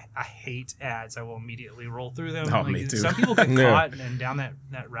ingested. Like I hate ads. I will immediately roll through them. Oh, like, me too. Some people get Yeah. caught and down that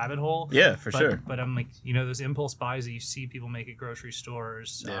rabbit hole. Yeah, for but, sure. But I'm like, those impulse buys that you see people make at grocery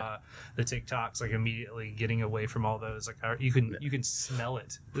stores, Yeah. the TikToks, like immediately getting away from all those. Like you can smell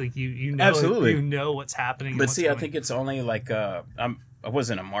it. Like you know, Absolutely. you know what's happening. and But what's see, I coming. think it's only like I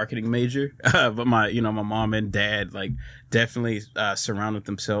wasn't a marketing major, but my mom and dad like definitely surrounded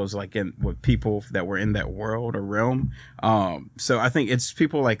themselves like with people that were in that world or realm. So I think it's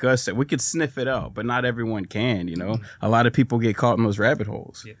people like us that we could sniff it out, but not everyone can. You know, a lot of people get caught in those rabbit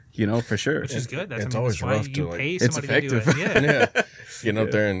holes. Yeah. You know, for sure. which is good. That's, it's I mean, always that's why rough to, you like- pay It's somebody to do effective. it. Yeah. Yeah. Getting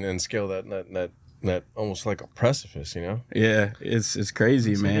up there and scale that almost like a precipice, you know? Yeah, it's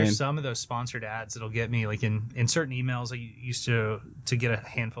crazy, So man. there's some of those sponsored ads that'll get me like in certain emails. I used to get a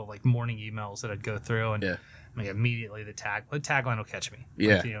handful of like morning emails that I'd go through and Yeah. like immediately the tagline will catch me.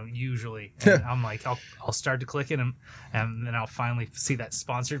 Yeah. Like, usually and I'm like I'll start to click it and then I'll finally see that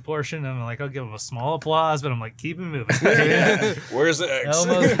sponsored portion and I'm like I'll give them a small applause, but I'm like keep it moving. Where's the X?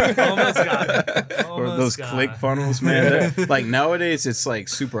 almost got it. Or Almost those got click it. funnels, man. Like nowadays, it's like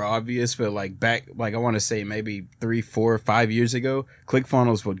super obvious, but like back, like I want to say maybe 3, 4, 5 years ago, click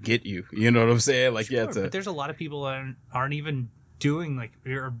funnels would get you. You know what I'm saying? Like you have But to. there's a lot of people that aren't even doing like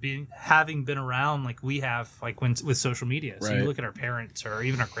or having been around like we have like with social media. So Right. you look at our parents or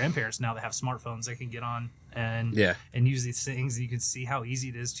even our grandparents now that have smartphones they can get on and Yeah. and use these things. And you can see how easy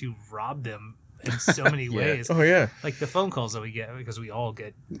it is to rob them in so many Yeah. ways. Oh, yeah. Like the phone calls that we get because we all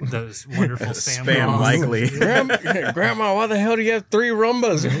get those wonderful spam Spam calls. likely. Grandma, why the hell do you have 3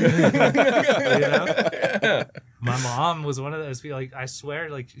 Rumbas? You know? My mom was one of those people, like I swear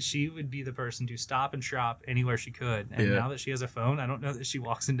like she would be the person to stop and shop anywhere she could. And Yeah. now that she has a phone, I don't know that she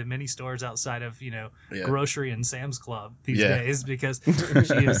walks into many stores outside of, Yeah. grocery and Sam's Club these Yeah. days because she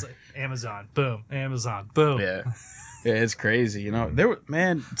is like Amazon, boom, Yeah. Yeah, it's crazy. You know, there were,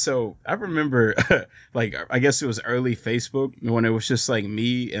 man. So I remember, like, I guess it was early Facebook when it was just like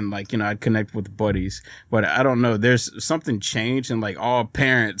me and like, you know, I'd connect with buddies. But I don't know. There's something changed and like all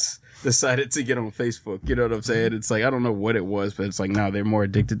parents decided to get on Facebook. You know what I'm saying? It's like, I don't know what it was, but it's like now they're more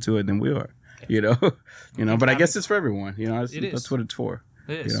addicted to it than we are. You know, But I guess it's for everyone. You know, that's what it's for.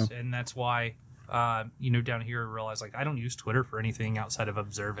 It is, you know? And that's why. Down here, I realized like I don't use Twitter for anything outside of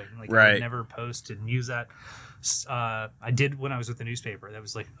observing. Like right. I never post and use that. I did when I was with the newspaper. That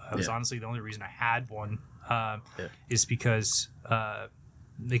was like honestly the only reason I had one is because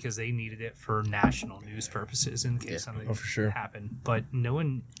they needed it for national news purposes in case something happened. But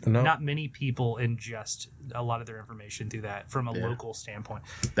not many people ingest a lot of their information through that from a local standpoint.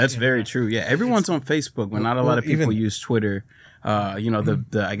 That's very true. Yeah, everyone's on Facebook, but not a lot of people use Twitter.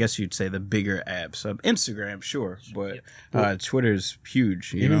 The I guess you'd say the bigger apps. Instagram, sure, but Twitter's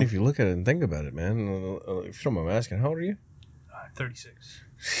huge. Even if you look at it and think about it, man. If you don't mind asking, how old are you? 36.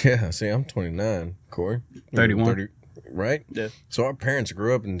 Yeah, see, I'm 29. Corey, 31. 30, right? Yeah. So our parents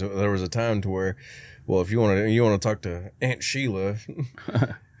grew up, and there was a time to where, well, if you want to talk to Aunt Sheila.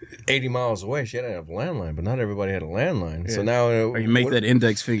 80 miles away, she had to have a landline, but not everybody had a landline. Yeah. So now, or you make that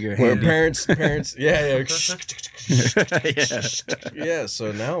index finger. Where parents, yeah. Yeah.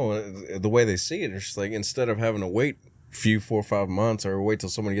 So now, the way they see it, it's just like instead of having to wait 4 or 5 months or wait till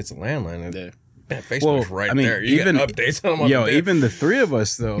somebody gets a landline, man, Facebook's there. You even got updates on them. Even the three of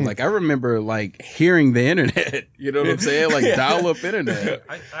us though, like I remember like hearing the internet. You know what I'm saying? Like dial up internet.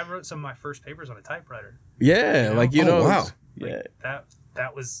 I wrote some of my first papers on a typewriter. Yeah, wow. Yeah.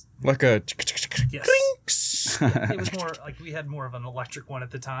 That was like a yes. It was more like we had more of an electric one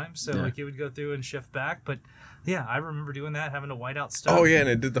at the time, so like it would go through and shift back. But yeah, I remember doing that, having to white out stuff. Oh yeah, and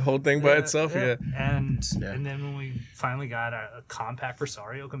it did the whole thing by itself. Yeah. And then when we finally got a compact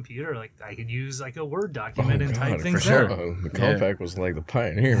Presario computer, like I could use like a Word document and type things out. The compact was like the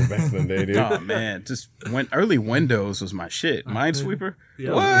pioneer back in the day, dude. Oh man, just early Windows was my shit. Minesweeper.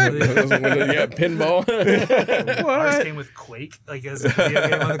 Yeah. What? Yeah, pinball. Ours came with Quake, like as a video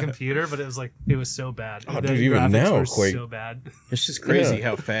game on the computer, but it was so bad. Oh, dude, even now Quake. So bad. It's just crazy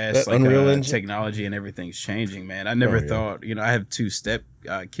how fast like Unreal technology and everything's changing, man. I never thought, I have 2 step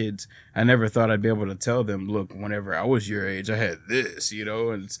kids. I never thought I'd be able to tell them, look, whenever I was your age, I had this,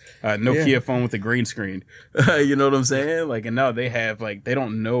 and it's a Nokia phone with a green screen. You know what I'm saying? Like, and now they have they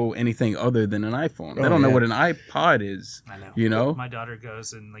don't know anything other than an iPhone. They don't know what an iPod is. I know. You know? My daughter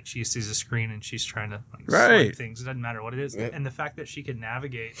goes and she sees a screen and she's trying to swipe things. It doesn't matter what it is. And the fact that she can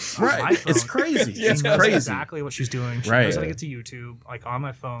navigate on my phone, it's crazy. She knows exactly what she's doing. She knows how to get to YouTube, like on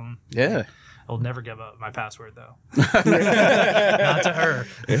my phone. Yeah. I'll never give up my password though. Not to her.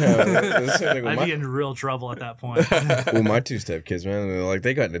 I'd be in real trouble at that point. Well, my 2-step kids, man,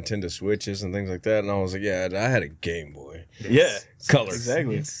 they got Nintendo Switches and things like that, and I was like, I had a Game Boy. Yeah. Colors.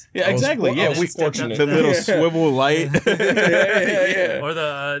 Exactly. Yeah, exactly. I was we fortunate. The little swivel light. Yeah.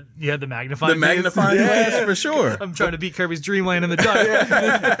 Or you had the magnifying glass for sure. I'm trying to beat Kirby's Dream Land in the dark.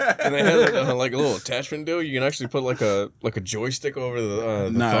 And they had a little attachment deal. You can actually put like a joystick over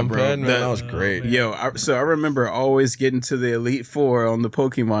the thumb pad. Man, that was great. Yo, I remember always getting to the Elite Four on the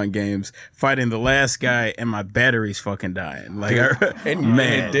Pokemon games, fighting the last guy, and my battery's fucking dying. Like, you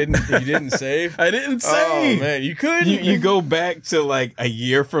didn't save. I didn't save. Oh man, you could. You go back to like a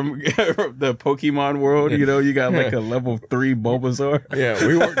year from the Pokemon world. You got like a level 3 Bulbasaur. Yeah,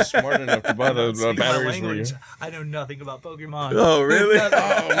 we weren't smart enough to buy the batteries. I know nothing about Pokemon. Oh really?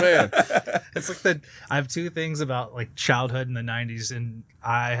 Oh man, it's like I have 2 things about like childhood in the 90s, and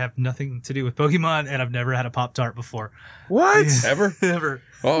I have nothing to do with Pokemon, and I've never had a Pop-Tart before. What? Ever? Ever.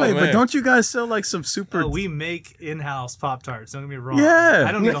 Oh, wait, man. but don't you guys sell like some super? We make in-house Pop-Tarts. Don't get me wrong. Yeah.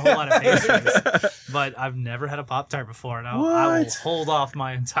 I don't need a whole lot of pastries, but I've never had a Pop-Tart before, and I will hold off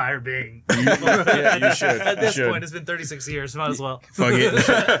my entire being. Yeah, you should. At this point, it's been 36 years. Might as well. Fuck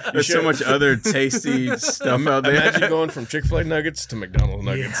it. There's so much other tasty stuff out there. Imagine going from Chick-fil-A nuggets to McDonald's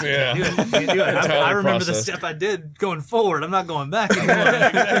nuggets. Yeah. Dude, I remember the step I did going forward. I'm not going back anymore.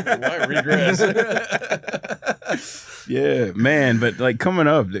 Why regress? Yeah, man, but like coming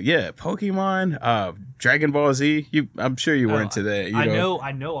up, Pokemon, Dragon Ball Z. I'm sure you were into that.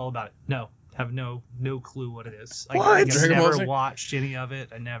 I know all about it. No, have no clue what it is. Like, what? I never watched any of it.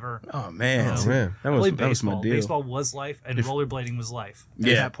 I never. Oh man, that was my deal. Baseball was life, and rollerblading was life.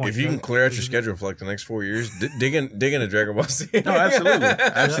 Yeah, that point, if you can clear out your schedule for like the next 4 years, dig into Dragon Ball Z. No,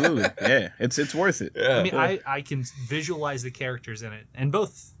 absolutely. Yeah, it's worth it. Yeah. I mean, I can visualize the characters in it, and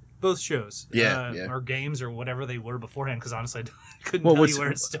both both shows. Yeah. Or games or whatever they were beforehand. Because honestly, I couldn't Well, tell you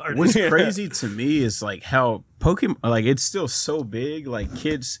where it started. what's crazy to me is like how Pokemon, like it's still so big. Like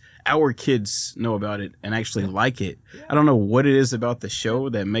our kids know about it and actually like it. Yeah. I don't know what it is about the show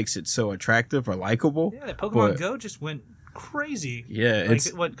that makes it so attractive or likable. Yeah, that Pokemon but- Go just went crazy. Yeah, Like,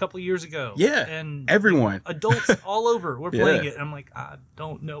 it's a couple of years ago. Yeah, and everyone. adults all over were Yeah. playing it. And I'm like, I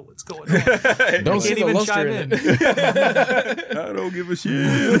don't know what's going on. Don't I see can't the even luster chime in in. it. I don't give a shit.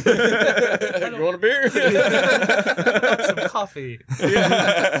 You want a beer? Some coffee.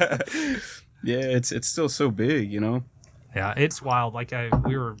 Yeah, it's still so big, you know. Yeah, it's wild. Like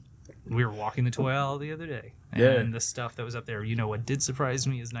we were walking the toy aisle the other day, and Yeah. the stuff that was up there. You know what did surprise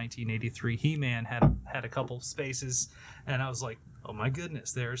me is 1983 He-Man had a couple spaces, and I was like, oh my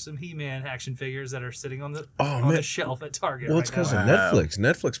goodness, there are some He-Man action figures that are sitting on the man. shelf at Target. Well, it's right because now. of Netflix.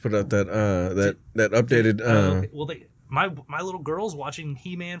 Netflix put out that updated. Okay. Well, my little girl's watching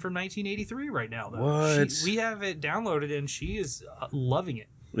He-Man from 1983 right now. Though. What? We have it downloaded, and she is loving it.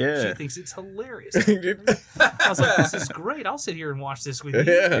 Yeah. She thinks it's hilarious. I was like, this is great. I'll sit here and watch this with you.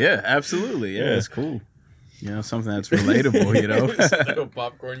 Yeah, absolutely. Yeah, it's cool. You know, something that's relatable, you know. Little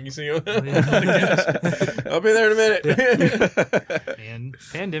popcorn, you see him? I'll be there in a minute. Man,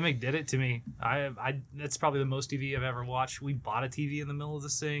 pandemic did it to me. I that's probably the most TV I've ever watched. We bought a TV in the middle of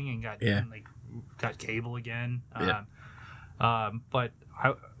this thing and got cable again. Yeah. But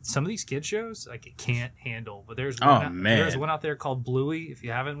some of these kid shows I can't handle. But there's man. there's one out there called Bluey. If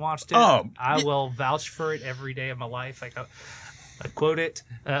you haven't watched it, I will vouch for it every day of my life. Like I quote it.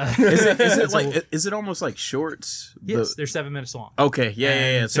 Is it almost like shorts? Yes, they're 7 minutes long. Okay,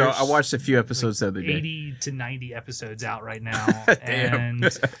 yeah. So there's I watched a few episodes the other day. 80 to 90 episodes out right now, Damn.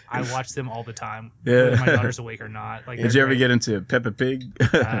 and I watch them all the time, Yeah. whether my daughter's awake or not. Like, Did you ever get into Peppa Pig?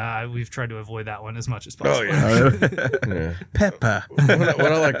 We've tried to avoid that one as much as possible. Yeah. Peppa.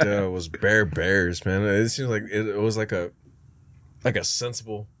 What I liked was Bear Bears, man. It seems like it was like a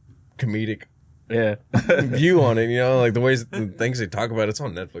sensible comedic Yeah. view on it, you know, like the things they talk about. It's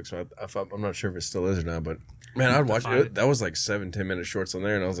on Netflix. So I'm not sure if it still is or not, but man, I'd watch it. That was like 7-10 minute shorts on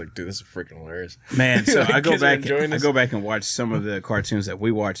there, and I was like, dude, this is freaking hilarious. Man, so I go Kids are back. enjoying I this. go back and watch some of the cartoons that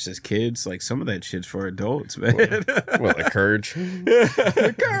we watched as kids. Like some of that shit's for adults, man. Well, like Courage,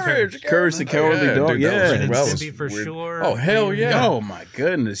 Courage the Cowardly Dog. dude, Yeah. that And was Stimpy for weird. sure. Oh hell yeah! Oh my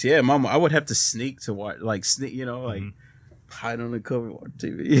goodness, yeah, Mama. I would have to sneak to watch, like sneak, you know, like hide on the cover and watch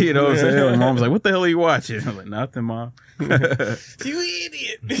TV. You know what I'm saying? And Mom's like, "What the hell are you watching?" I'm like, "Nothing, Mom." You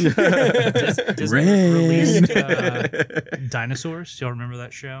idiot! Disney Red. released Dinosaurs. Do y'all remember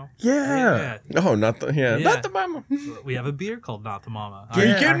that show? Yeah. Oh, not the Yeah. not the mama. We have a beer called Not the Mama. Are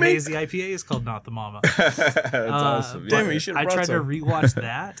you kidding Our me? hazy IPA is called Not the Mama. That's awesome. Damn Yeah. it, you should I have brought tried to some. rewatch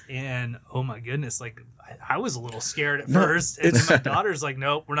that, and oh my goodness, like I was a little scared at No, first, and then my daughter's like,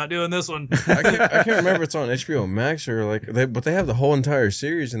 "Nope, we're not doing this one." I can't remember if it's on HBO Max or like but they have the whole entire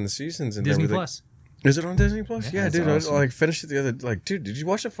series and the seasons and Disney everything. Plus. Is it on Disney Plus? Yeah, that's dude. awesome. I like finished it the other. Like, dude, did you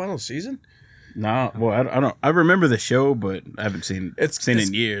watch the final season? No, well, I don't. I remember the show, but I haven't seen it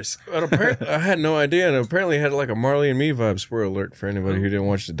in years. But apparently, I had no idea, and apparently it had like a Marley and Me vibe. Spoiler alert for anybody who didn't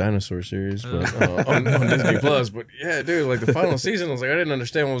watch the dinosaur series, but on Disney Plus. But yeah, dude, like the final season, I was like, I didn't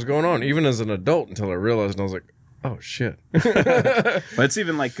understand what was going on, even as an adult, until I realized, and I was like, oh shit. But it's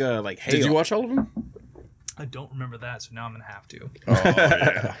even like hey, Did you watch all of them? I don't remember that, so now I'm gonna have to. Oh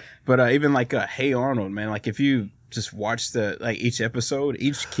yeah. But even like Hey Arnold, man. Like if you just watch each episode,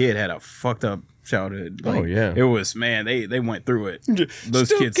 each kid had a fucked up childhood. Like, Oh, yeah. it was, man. They went through it. Those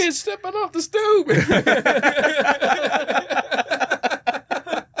Stoop kids. stepping off the stoop.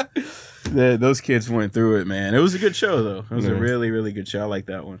 Those kids went through it, man. It was a good show though. It was a Yeah. really, really good show. I like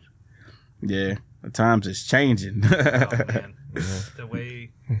that one. Yeah, the times is changing. Oh man,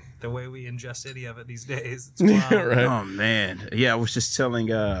 the way we ingest any of it these days, it's wild. Yeah, right. Oh man, yeah. I was just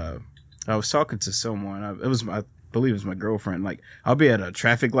telling. I was talking to someone. I believe it was my girlfriend. Like, I'll be at a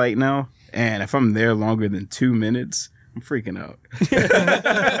traffic light now, and if I'm there longer than 2 minutes, I'm freaking out.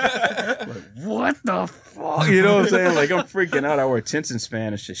 Like, what the fuck? You know what I'm saying? Like, I'm freaking out. Our attention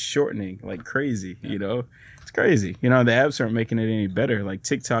span is just shortening like crazy. You know, it's crazy. You know, the apps aren't making it any better. Like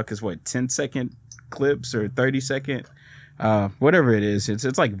TikTok is what 10-second clips or 30-second. Whatever it is,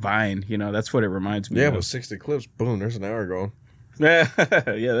 it's like Vine. You know, that's what it reminds me. Yeah, of. but 60 clips, boom, there's an hour going. Yeah,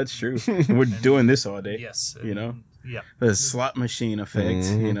 that's true. We're doing this all day. Yes, You know? yeah. The slot machine effect,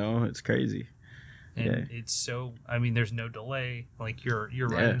 you know, it's crazy. And it's so, I mean, there's no delay. Like you're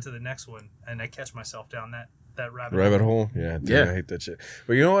right into the next one, and I catch myself down Rabbit hole. Yeah, dude, Yeah. I hate that shit.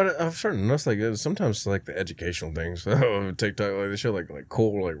 But you know what? I'm starting to notice like sometimes like the educational things. TikTok, like they show like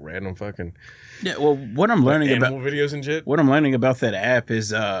cool like random fucking Yeah, well, what I'm learning animal about videos and shit. what I'm learning about that app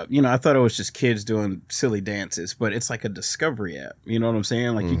is, you know, I thought it was just kids doing silly dances, but it's like a discovery app. You know what I'm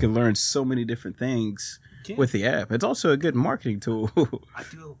saying? Like you can learn so many different things Yeah. with the app. It's also a good marketing tool. I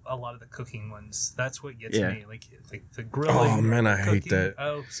do a lot of the cooking ones. That's what gets Yeah. me. Like the grilling. Oh, man, I hate cooking. that.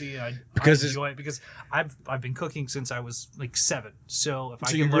 Oh, see, I Because it's- enjoy it because I've been cooking since I was like 7. So if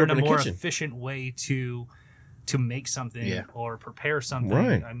I So you can grew learn up a in a more kitchen. efficient way to make something Yeah. or prepare something,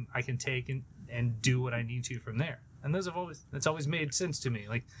 Right. I can take and do what I need to from there. And it's always made sense to me.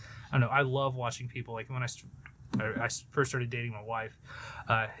 Like I don't know, I love watching people. Like when I first started dating my wife,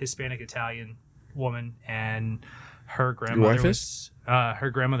 Hispanic Italian woman, and her grandmother wife was her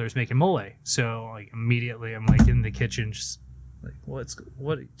grandmother was making mole. So like immediately I'm like in the kitchen just like what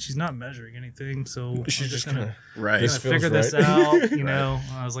she's not measuring anything, so She's I'm just gonna kind of Right. This figure feels this right. out, you know.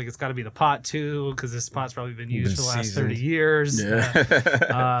 I was like, it's got to be the pot too, because this pot's probably been used Been for the last seasoned. 30 years.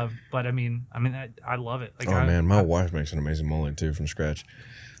 Yeah. But I mean, I love it. Like, Oh man, my wife makes an amazing mole too from scratch.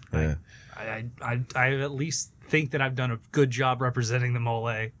 Yeah. I at least think that I've done a good job representing the mole.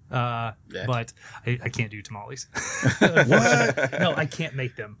 But I can't do tamales. What? No, I can't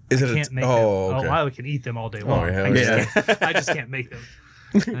make them. Is I it a- can't make oh, them. okay. Oh, I can eat them all day long. yeah, I just can't make them.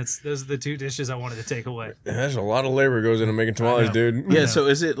 Those are the two dishes I wanted to take away. There's a lot of labor goes into making tamales, know. dude. Yeah, so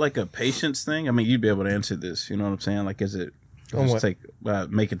is it like a patience thing? I mean, you'd be able to answer this. You know what I'm saying? Like, is it On just what? take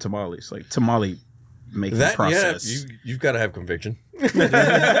making tamales, like tamale making That process? you've got to have conviction.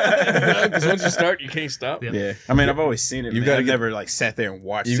 Because once you start, you can't stop. Yeah. Yeah, I mean, I've always seen it. You Man. gotta I've get- never like sat there and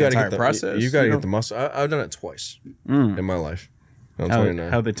watched You the got to entire get the process. You got to know? get the muscle. I've done it twice Mm. in my life. I'm How 29.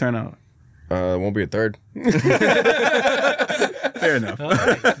 how'd they turn out? It won't be a third. Fair enough.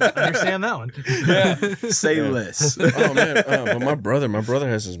 Understand that one. Say less. Oh man, but my brother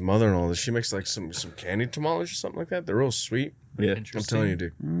has his mother and all this. She makes like some candy tamales or something like that. They're real sweet. Yeah. I'm telling you,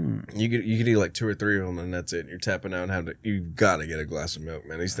 dude. You could eat like 2 or 3 of them and that's it. You're tapping out and you gotta get a glass of milk,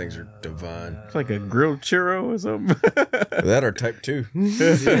 man. These things are divine. It's like a grilled churro or something. That or type 2.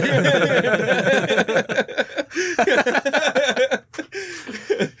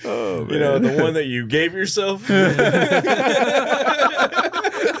 Oh, You know, the one that you gave yourself.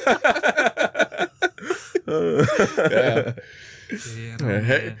 Yeah. Yeah, no,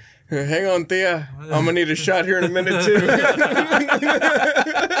 Hey, man. hang on, Thea. I'm gonna need a shot here in a minute too.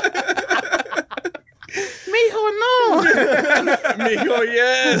 Mijo, no. Mijo,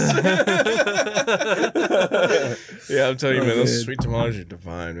 yes. Yeah, I'm telling you, man, those sweet tamales are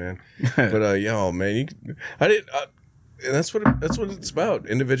divine, man. But yo, man, and that's what it's about.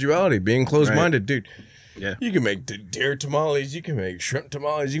 Individuality, being closed-minded, dude. Yeah. You can make deer tamales, you can make shrimp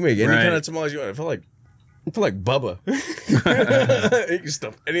tamales, you can make any Right. kind of tamales you want. I feel like Bubba. You can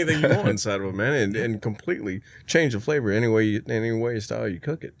stuff anything you want inside of it, man, and completely change the flavor any way style you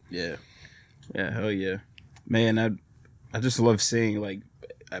cook it. Yeah. Yeah, hell yeah. Man, I just love seeing like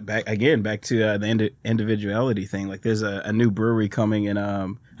back to the individuality thing. Like there's a new brewery coming in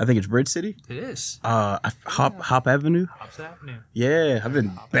I think it's Bridge City. It is. Hop Avenue. Hops Avenue. Yeah, I've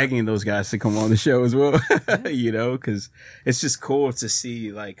been begging those guys to come on the show as well. You know, because it's just cool to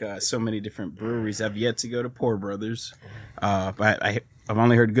see like so many different breweries. I've yet to go to Pour Brothers, but I've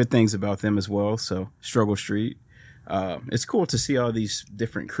only heard good things about them as well. So Struggle Street. It's cool to see all these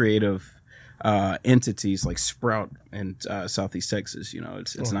different creative entities like sprout in Southeast Texas. You know,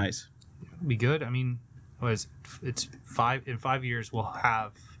 it's nice. Be good. I mean, it's 5 in 5 years we'll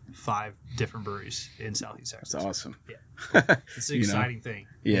have 5 different breweries in Southeast Texas. It's awesome. It's an You know? exciting thing.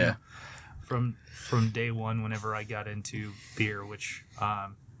 Yeah. From day one, whenever I got into beer, which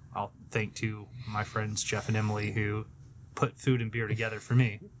I'll thank to my friends Jeff and Emily who put food and beer together for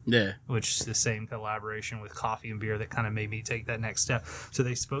me, Yeah. which is the same collaboration with coffee and beer that kind of made me take that next step. So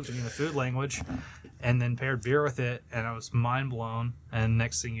they spoke to me in the food language and then paired beer with it, and I was mind blown. And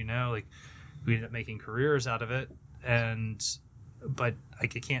next thing you know, like we ended up making careers out of it, but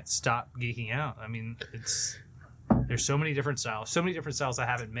like I can't stop geeking out. I mean, there's so many different styles I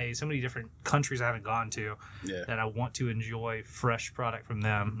haven't made, so many different countries I haven't gone to Yeah. that I want to enjoy fresh product from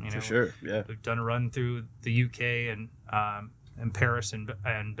them. You know, For sure. Yeah. we've done a run through the UK and Paris and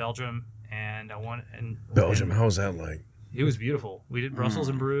Belgium, and Belgium, and how's that like? it was beautiful. We did Brussels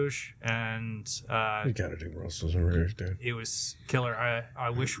and Bruges, and You gotta do Brussels and Rouge, dude. it was killer. I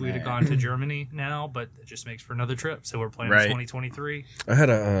wish we'd have gone to Germany now, but it just makes for another trip. So we're planning Right. 2023. I had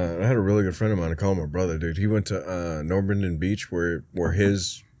a really good friend of mine. I call him my brother, dude. He went to Normandy Beach, where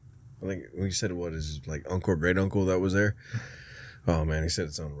his, I think he said what is like uncle or great uncle that was there. Oh man, he said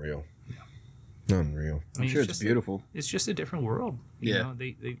it's unreal. Unreal. I mean, I'm sure it's beautiful. It's just a different world. You know,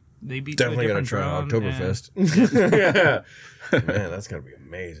 they beat Definitely to a got to try different drum, Oktoberfest. Yeah. Man, that's got to be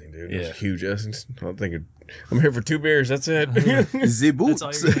amazing, dude. It's huge essence. I'm thinking, I'm here for 2 beers. That's it. The boots.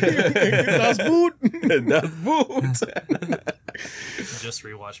 That's all you're Das Boot. Das Boot. Just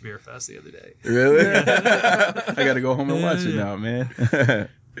rewatched Beer Fest the other day. Really? I got to go home and watch it now, man.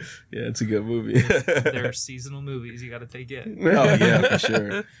 Yeah, it's a good movie. There are seasonal movies you got to take in. Oh yeah, for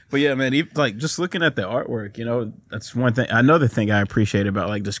sure. But yeah, man, like just looking at the artwork, you know, that's one thing. Another thing I appreciate about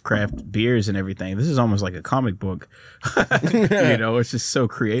like just craft beers and everything. This is almost like a comic book. You know, it's just so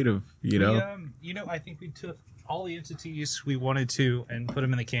creative. You know, you know, I think we took all the entities we wanted to and put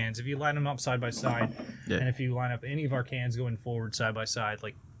them in the cans. If you line them up side by side, and if you line up any of our cans going forward side by side,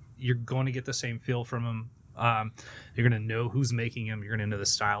 like you're going to get the same feel from them. You're going to know who's making them. You're going to know the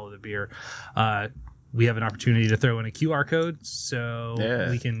style of the beer. We have an opportunity to throw in a QR code, so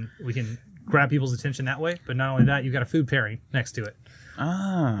we can grab people's attention that way. But not only that, you've got a food pairing next to it,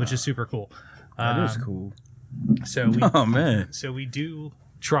 which is super cool. That is cool. So we, we do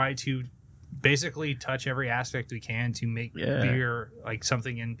try to basically touch every aspect we can to make beer like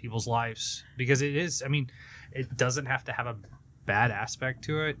something in people's lives, because it is. I mean, it doesn't have to have a bad aspect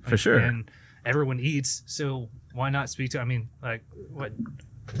to it, for sure. And everyone eats, so why not speak to? I mean, like what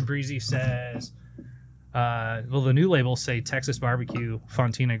Breezy says. Well, the new labels say Texas barbecue,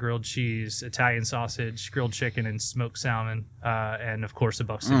 Fontina grilled cheese, Italian sausage, grilled chicken, and smoked salmon, and of course a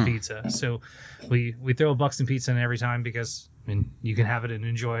Buxton pizza. So we throw a Buxton pizza in every time because I mean you can have it and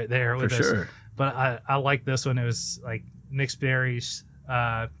enjoy it there with us. Sure. But I like this one. It was like mixed berries,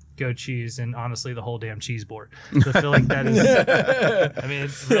 goat cheese, and honestly the whole damn cheese board. So I feel like that is. I mean,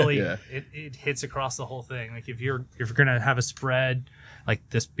 it really it hits across the whole thing. Like if you're gonna have a spread, like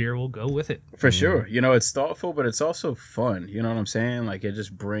this beer will go with it. For sure. You know, it's thoughtful, but it's also fun. You know what I'm saying? Like it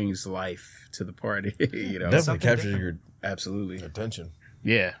just brings life to the party. You know, definitely captures your absolutely attention.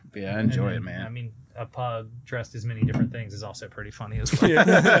 Yeah, I enjoy it, man. I mean, a pug dressed as many different things is also pretty funny as well.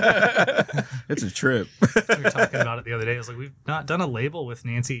 It's a trip. We were talking about it the other day. I was like, we've not done a label with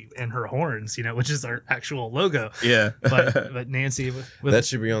Nancy and her horns, you know, which is our actual logo. Yeah, but Nancy with that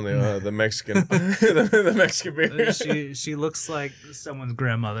should be on the Mexican the Mexican beer. She looks like someone's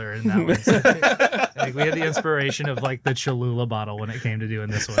grandmother in that one. So, like, we had the inspiration of like the Cholula bottle when it came to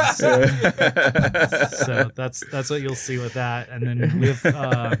doing this one. So that's what you'll see with that, and then we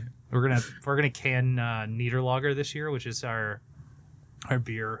have. We're gonna can Niederlager this year, which is our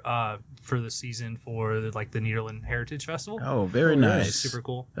beer for the season for the Nederland Heritage Festival. Oh, very nice, super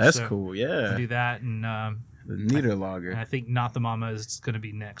cool. That's cool. Yeah, we'll do that, and the Niederlager. I think Not the Mama is going to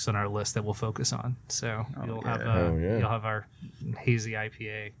be next on our list that we'll focus on. So you'll have our hazy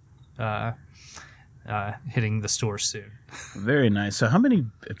IPA hitting the store soon. Very nice. So how many,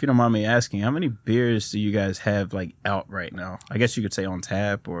 if you don't mind me asking, how many beers do you guys have like out right now? I guess you could say on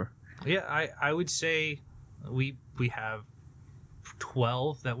tap or. Yeah, I would say we have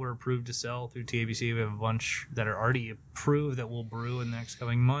 12 that were approved to sell through TABC. We have a bunch that are already approved that will brew in the next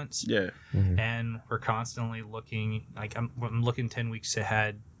coming months. Yeah. Mm-hmm. And we're constantly looking, like I'm looking 10 weeks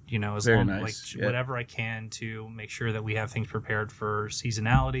ahead, you know, as Very long nice. whatever I can to make sure that we have things prepared for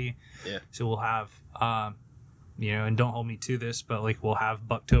seasonality. Yeah. So we'll have you know, and don't hold me to this, but like we'll have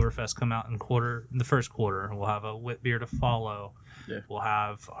Bucktoberfest come out in the first quarter. We'll have a wit beer to follow. Yeah. We'll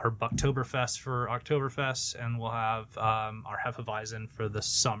have our Bucktoberfest for Oktoberfest, and we'll have our Hefeweizen for the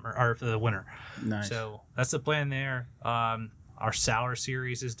summer or for the winter. Nice. So that's the plan there. Our sour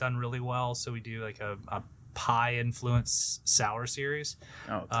series is done really well, so we do like a pie influence sour series.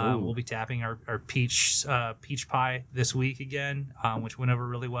 Oh, cool. We'll be tapping our peach pie this week again, which went over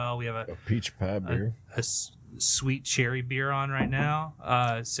really well. We have a peach pie beer. A sweet cherry beer on right now.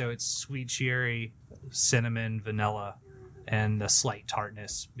 So it's sweet cherry, cinnamon, vanilla, and a slight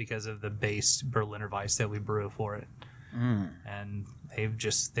tartness because of the base Berliner Weiss that we brew for it. And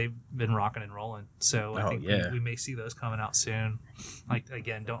they've been rocking and rolling. So I think we may see those coming out soon. Like,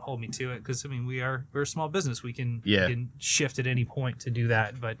 again, don't hold me to it because I mean we're a small business. We can shift at any point to do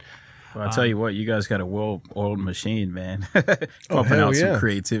that. But well, I'll tell you what, you guys got a well-oiled machine, man. Pumping out some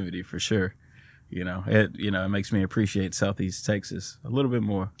creativity for sure. You know, it makes me appreciate Southeast Texas a little bit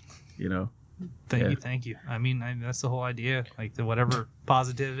more. You know. Thank you. I mean, that's the whole idea. Like whatever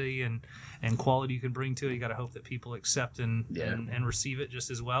positivity and quality you can bring to it, you got to hope that people accept and receive it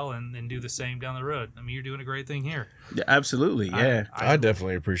just as well, and do the same down the road. I mean, you're doing a great thing here. Yeah, absolutely. Yeah, I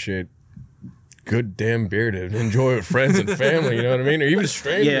definitely appreciate good damn beer to enjoy with friends and family. You know what I mean? Or even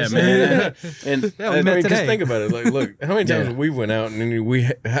strangers. Yeah, man. And Yeah, we I met mean, just today. think about it. Like, look, how many times Yeah. we went out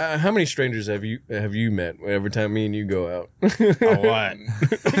and how many strangers have you met every time me and you go out? a lot.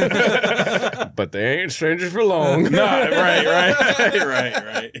 But they ain't strangers for long. No,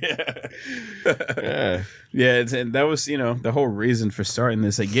 right. Yeah. Yeah. Yeah, and that was, the whole reason for starting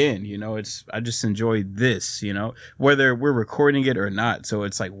this again. I just enjoy this, whether we're recording it or not. So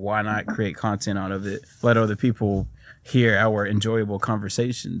it's like, why not create content out of it? Let other people hear our enjoyable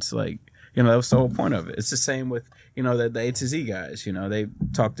conversations. Like, that was the whole point of it. It's the same with, the A to Z guys. They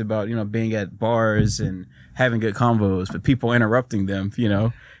talked about, being at bars and having good convos, but people interrupting them, in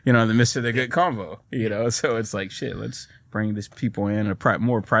the midst of their good convo, So it's like, shit, let's bring these people in a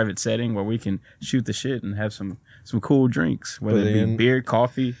more private setting where we can shoot the shit and have some cool drinks, whether it be beer,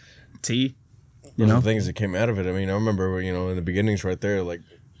 coffee, tea. The things that came out of it. I mean, I remember, in the beginnings right there, like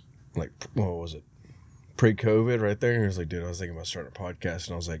what was it? Pre-COVID right there. And he was like, dude, I was thinking about starting a podcast.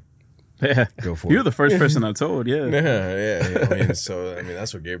 And I was like, Yeah, go for it. You're the first person I told. Yeah. Yeah. I mean,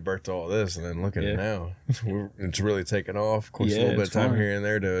 that's what gave birth to all this. And then look at it now. It's really taken off. Of course, a little bit of time fine. here and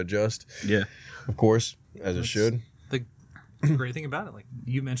there to adjust. Yeah. Of course, as it should. The great thing about it, like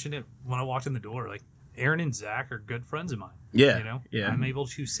you mentioned it when I walked in the door, like Aaron and Zach are good friends of mine. Yeah. Yeah. I'm able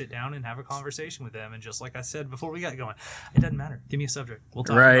to sit down and have a conversation with them, and just like I said before we got going, it doesn't matter. Give me a subject, we'll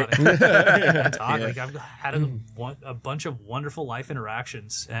talk about it. And talk. Yeah. Like I've had a bunch of wonderful life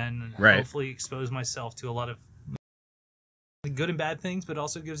interactions, and Right. hopefully expose myself to a lot of good and bad things, but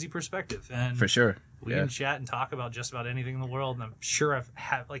also gives you perspective. And For sure. we can chat and talk about just about anything in the world, and I'm sure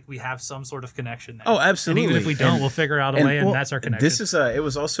we have some sort of connection there. Oh, absolutely. And even if we don't, we'll figure out a way, and that's our connection. This is it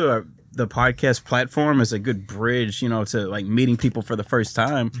was also the podcast platform is a good bridge, to like meeting people for the first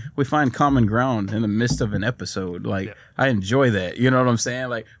time. We find common ground in the midst of an episode. Like, Yeah. I enjoy that. You know what I'm saying?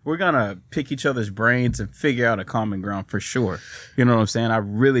 Like, we're gonna pick each other's brains and figure out a common ground for sure. You know what I'm saying? I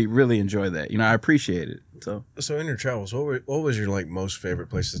really, really enjoy that. I appreciate it. So in your travels, what was your like most favorite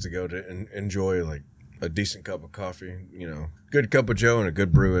places to go to enjoy like a decent cup of coffee, good cup of Joe and a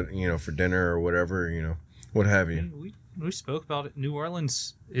good brew at, for dinner or whatever, what have you. And we spoke about it. New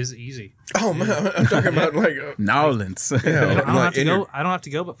Orleans is easy. Oh man, I'm talking about like Nolans. yeah, I don't have like to in go. your- I don't have to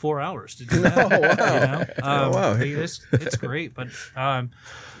go but 4 hours to do that. Oh, wow. Oh, wow. It's great, but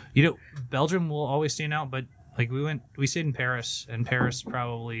Belgium will always stand out. But like we stayed in Paris, and Paris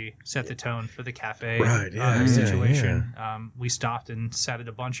probably set the tone for the cafe Right, yeah, situation. We stopped and sat at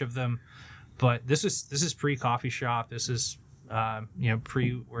a bunch of them, but this is pre coffee shop. This is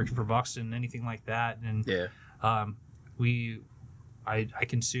pre working for Buxton, anything like that, and Yeah. I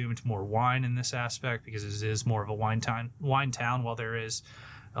consumed more wine in this aspect because it is more of a wine town. While there is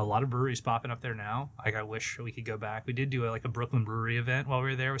a lot of breweries popping up there now, like I wish we could go back. We did do a Brooklyn brewery event while we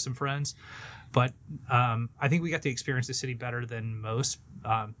were there with some friends, but I think we got to experience the city better than most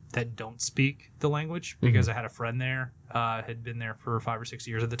that don't speak the language, because I had a friend there, had been there for 5 or 6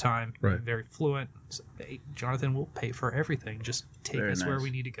 years at the time, Right. very fluent. So, hey, Jonathan, we'll pay for everything. Just take Very us where nice.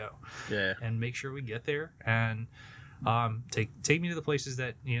 we need to go Yeah. and make sure we get there, and take me to the places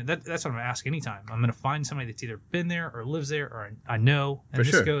that that's what I'm gonna ask anytime. I'm gonna find somebody that's either been there or lives there or I know. And For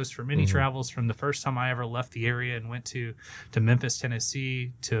this sure. goes from any travels from the first time I ever left the area and went to Memphis,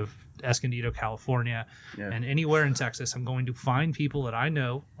 Tennessee, to Escondido, California, Yeah. and anywhere in Texas. I'm going to find people that I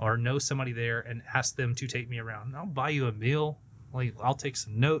know or know somebody there and ask them to take me around. And I'll buy you a meal. Like, I'll take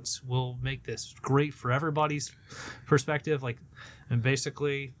some notes. We'll make this great for everybody's perspective. Like, and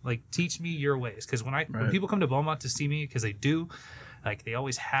basically, like, teach me your ways. Because when people come to Beaumont to see me, because they do, like they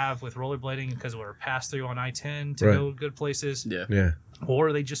always have with rollerblading, because we're passed through on I-10 to Right. go good places. Yeah. Yeah.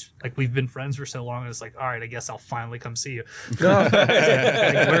 Or they just, like, we've been friends for so long, it's like, all right, I guess I'll finally come see you. Like,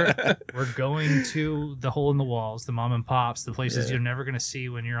 we're going to the hole in the walls, the mom and pops, the places Yeah. you're never going to see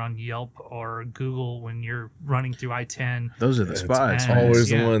when you're on Yelp or Google when you're running through I-10. Those are the spots. And, always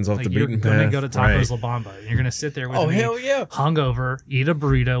the ones off the you're beaten gonna path. go to Tacos La Bamba, and you're gonna sit there with Oh me, hell yeah! hungover, eat a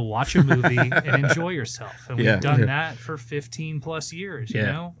burrito, watch a movie, and enjoy yourself. And Yeah. we've done that for 15 plus years. You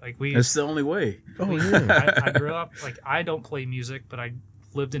Yeah. know, like we. That's the only way. Oh yeah. I grew up like I don't play music, but I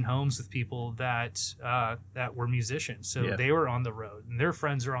lived in homes with people that were musicians, so Yeah. they were on the road, and their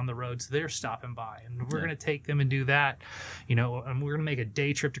friends are on the road, so they're stopping by, and we're gonna take them and do that, and we're gonna make a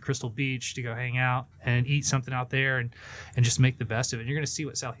day trip to Crystal Beach to go hang out and eat something out there, and just make the best of it. And you're gonna see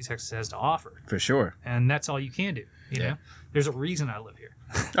what Southeast Texas has to offer, For sure. and that's all you can do. You Yeah. know, there's a reason I live here.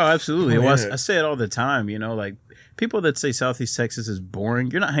 Oh, absolutely. Oh, Well, yeah. I say it all the time, like people that say Southeast Texas is boring,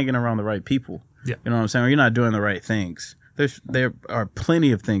 you're not hanging around the right people. Yeah. You know what I'm saying? Or you're not doing the right things. There are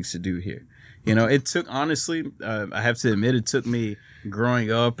plenty of things to do here. You know, it took, honestly, I have to admit, it took me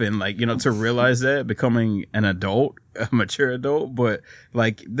growing up and, like, you know, to realize that, becoming an adult, a mature adult. But,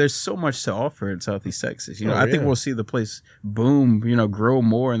 like, there's so much to offer in Southeast Texas. You know, I think we'll see the place boom, you know, grow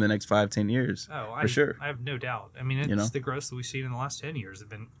more in the next 5-10 years. Oh, for sure. I have no doubt. I mean, it's You know? the growth that we've seen in the last 10 years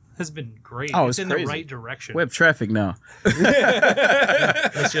has been great. Oh, it's it's in crazy. the right direction. We have traffic now.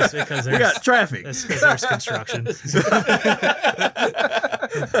 It's just because We there's got traffic. that's because there's construction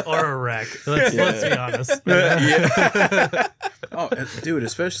or a wreck. Let's be honest. Oh, dude,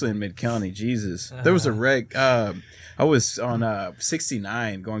 especially in Mid County, Jesus. There was a wreck. I was on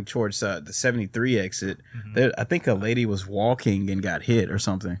 69 going towards the 73 exit. There, I think a lady was walking and got hit or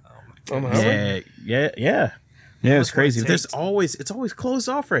something. On the highway? Yeah. Yeah, it's That's what it crazy. takes. It's always closed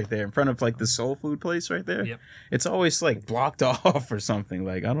off right there in front of like the soul food place right there. Yep. It's always like blocked off or something.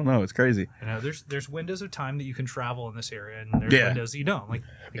 Like, I don't know. It's crazy. You know, there's windows of time that you can travel in this area, and there's Yeah. windows that you don't. Like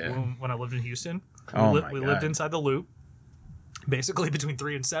Yeah. when I lived in Houston, Oh we my lived God. inside the loop. Basically, between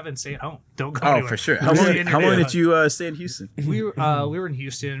 3 and 7, stay at home. Don't go Oh, anywhere. for sure. Stay How long, in your how long did neighborhood. you stay in Houston? We were in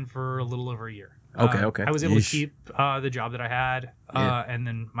Houston for a little over a year. Okay. I was able to Yeesh. keep the job that I had, Yeah. and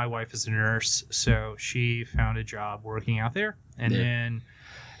then my wife is a nurse, so she found a job working out there. And Yeah. then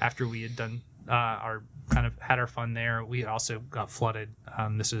after we had done our kind of had our fun there, we also got flooded.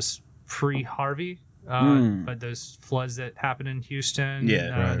 This is pre-Harvey, but those floods that happened in Houston,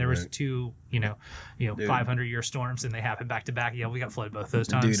 Yeah. there was Right. two, Dude. 500-year storms, and they happened back to back. Yeah, we got flooded both those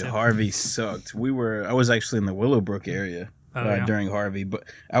times. Dude, so- Harvey sucked. I was actually in the Willowbrook area Oh, yeah. during Harvey, but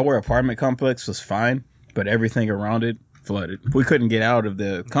our apartment complex was fine, but everything around it flooded. We couldn't get out of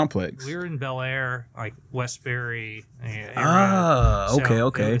the complex. We were in Bel Air, like Westbury. Area. Ah, okay, So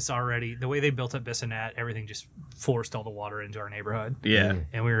okay. It's already the way they built up Bissonnette. Everything just forced all the water into our neighborhood. Yeah.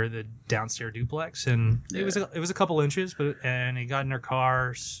 And we were the downstairs duplex, and it was a couple inches, and it got in our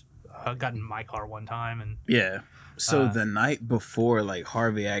cars. Got in my car one time, and Yeah. So the night before like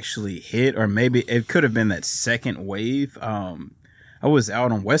Harvey actually hit, or maybe it could have been that second wave, I was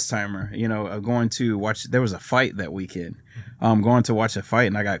out on Westheimer, going to watch. There was a fight that weekend. Going to watch a fight,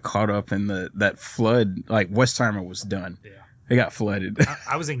 and I got caught up in that flood. Like Westheimer was done. yeah. It got flooded.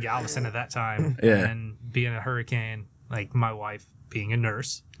 I was in Galveston at that time, Yeah. and being a hurricane, like my wife being a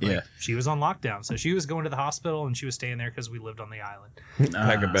nurse, Yeah. she was on lockdown, so she was going to the hospital and she was staying there because we lived on the island.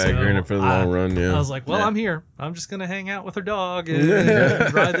 Pack a bag, So you're in it for the long run, yeah. I was like, well, Yeah. I'm here. I'm just going to hang out with her dog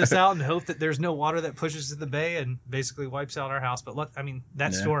and ride this out and hope that there's no water that pushes to the bay and basically wipes out our house. But look, I mean,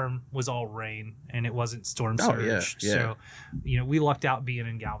 that Yeah. storm was all rain and it wasn't storm Oh, surge. yeah, yeah. So, we lucked out being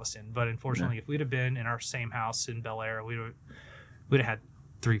in Galveston. But unfortunately, if we'd have been in our same house in Bel Air, we'd have had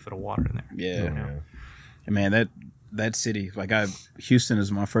 3 foot of water in there. Yeah. You know? And man, that city, like Houston is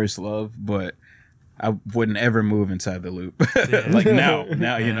my first love, but I wouldn't ever move inside the loop. Yeah. Like now,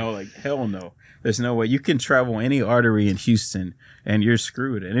 like hell no. There's no way you can travel any artery in Houston and you're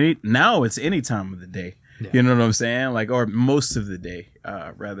screwed. And now it's any time of the day. Yeah. You know what I'm saying? Like, or most of the day,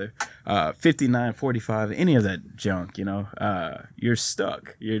 rather. 59, 45, any of that junk, you're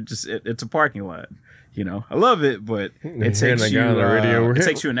stuck. You're just, it's a parking lot. I love it, but it Hearing takes the guy on the radio, it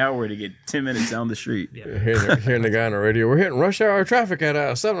takes you an hour to get 10 minutes down the street. Yeah. Hearing the guy on the radio, we're hitting rush hour traffic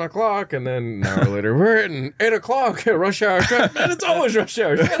at 7 o'clock, and then an hour later, we're hitting 8 o'clock at rush hour traffic. Man, it's always rush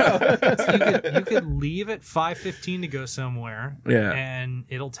hour. Shut up. You could leave at 5:15 to go somewhere, Yeah. and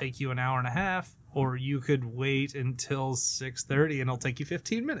it'll take you an hour and a half, or you could wait until 6:30 and it'll take you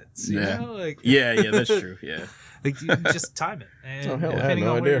 15 minutes. You Yeah. know? Like, Yeah, that's true. Yeah. like you just time it, and Oh, hell, I had depending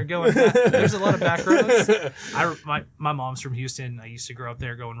no on where idea. you're going, there's a lot of back roads. My mom's from Houston. I used to grow up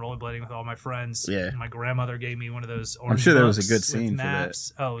there, going rollerblading with all my friends. Yeah. My grandmother gave me one of those orange sure there was a books good with scene for that.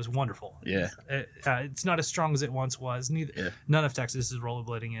 maps. Oh, it was wonderful. Yeah. It's not as strong as it once was. None of Texas's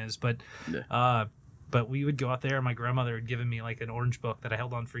rollerblading is, but but we would go out there, and my grandmother had given me like an orange book that I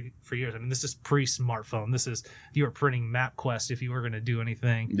held on for years. I mean, this is pre-smartphone. This is, you were printing MapQuest if you were going to do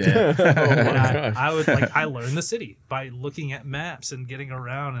anything. Yeah. Oh, my And gosh. I would I learned the city by looking at maps and getting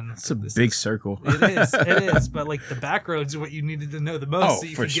around. And It's a big circle. It is. But like the back roads are what you needed to know the most. Oh, so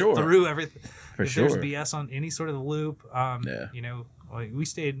you for could sure. get through everything. For if sure. there's BS on any sort of the loop, Yeah. like we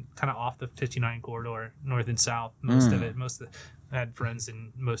stayed kind of off the 59 corridor, north and south, most of it. I had friends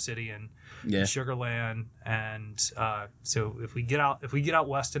in Mo City and Yeah. Sugarland, and so if we get out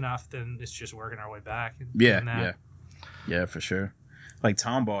west enough, then it's just working our way back. And Yeah. doing that. Yeah, for sure. Like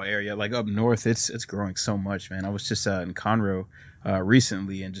Tomball area, like up north, it's growing so much, man. I was just in Conroe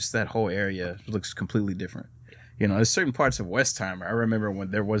recently, and just that whole area looks completely different. You know, there's certain parts of Westheimer. I remember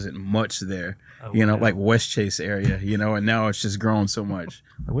when there wasn't much there. Oh, You know, yeah. like West Chase area. You know, and now it's just grown so much.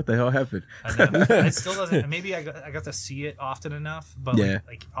 Like, what the hell happened? I know. It still doesn't. Maybe I got to see it often enough, but Yeah.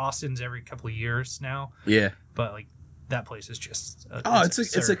 like Austin's every couple of years now. Yeah. But like that place is just. Oh, it's a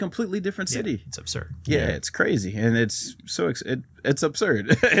absurd. completely different Yeah, city. it's absurd. Yeah, it's crazy, and it's so it's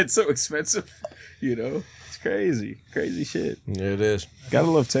absurd. It's so expensive. You know, it's crazy shit. Yeah, it is.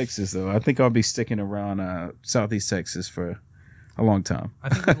 Gotta love Texas though. I think I'll be sticking around Southeast Texas for a long time. I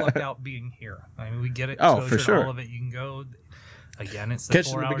think we lucked out being here. I mean, we get it. Oh, exposure for to sure. all of it. You can go. Again, it's the Catch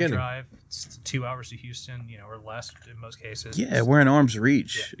it in the 4-hour beginning. drive. It's 2 hours to Houston, you know, or less in most cases. Yeah, we're in arm's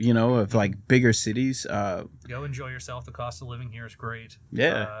reach. You know, of like bigger cities. Go enjoy yourself. The cost of living here is great.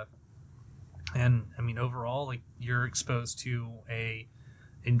 Yeah. And I mean, overall, like you're exposed to a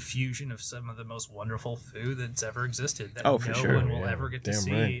infusion of some of the most wonderful food that's ever existed that Oh, for no sure. one will Yeah, ever get to damn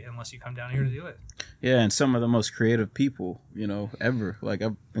see right. unless you come down here to do it. Yeah, and some of the most creative people, you know, ever. Like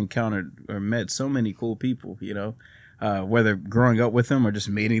I've encountered or met so many cool people, you know, whether growing up with them or just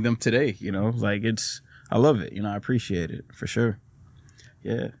meeting them today, you know, like I love it. You know, I appreciate it for sure.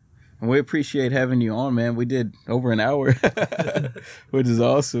 Yeah. And we appreciate having you on, man. We did over an hour, which is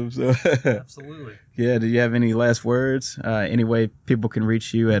awesome. So, Absolutely. yeah. Do you have any last words? Any way people can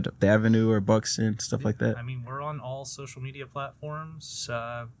reach you at the Avenue or Buxton, stuff like that? I mean, we're on all social media platforms.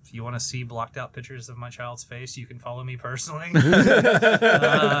 If you want to see blocked out pictures of my child's face, you can follow me personally.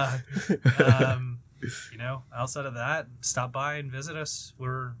 You know, outside of that, stop by and visit us.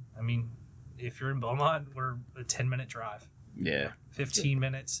 If you're in Beaumont, we're a 10-minute drive, Yeah. 15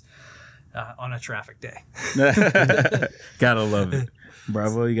 minutes on a traffic day. Gotta love it.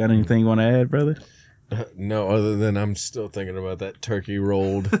 Bravo, you got anything you want to add, brother? No, other than I'm still thinking about that turkey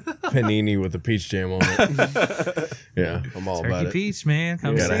rolled panini with the peach jam on it. Yeah, I'm all about Turkey it. peach, man.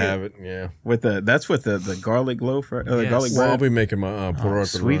 Come Gotta see have it. it. Yeah. With that's with the garlic loaf, right? Yes. Garlic Well, I'll bread. be making my Port Oh,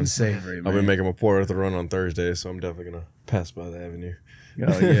 Arthur sweet run. and savory, man. I'll be making my Port Arthur run on Thursday, so I'm definitely gonna pass by the Avenue.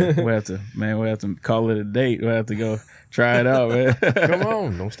 Oh yeah, we have to call it a date. We'll have to go try it out, man. Come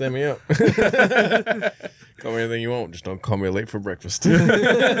on, don't stand me up. Call me anything you want, just don't call me late for breakfast. Hell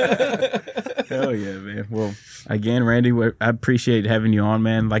yeah, man. Well, again, Randy, I appreciate having you on,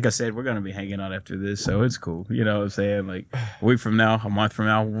 man. Like I said, we're gonna be hanging out after this, so it's cool. You know what I'm saying? Like a week from now, a month from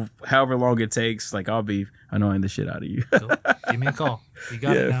now, however long it takes, like I'll be annoying the shit out of you. So, give me a call. You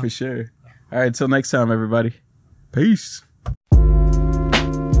got it Yeah, now. for sure. All right, till next time, everybody. Peace.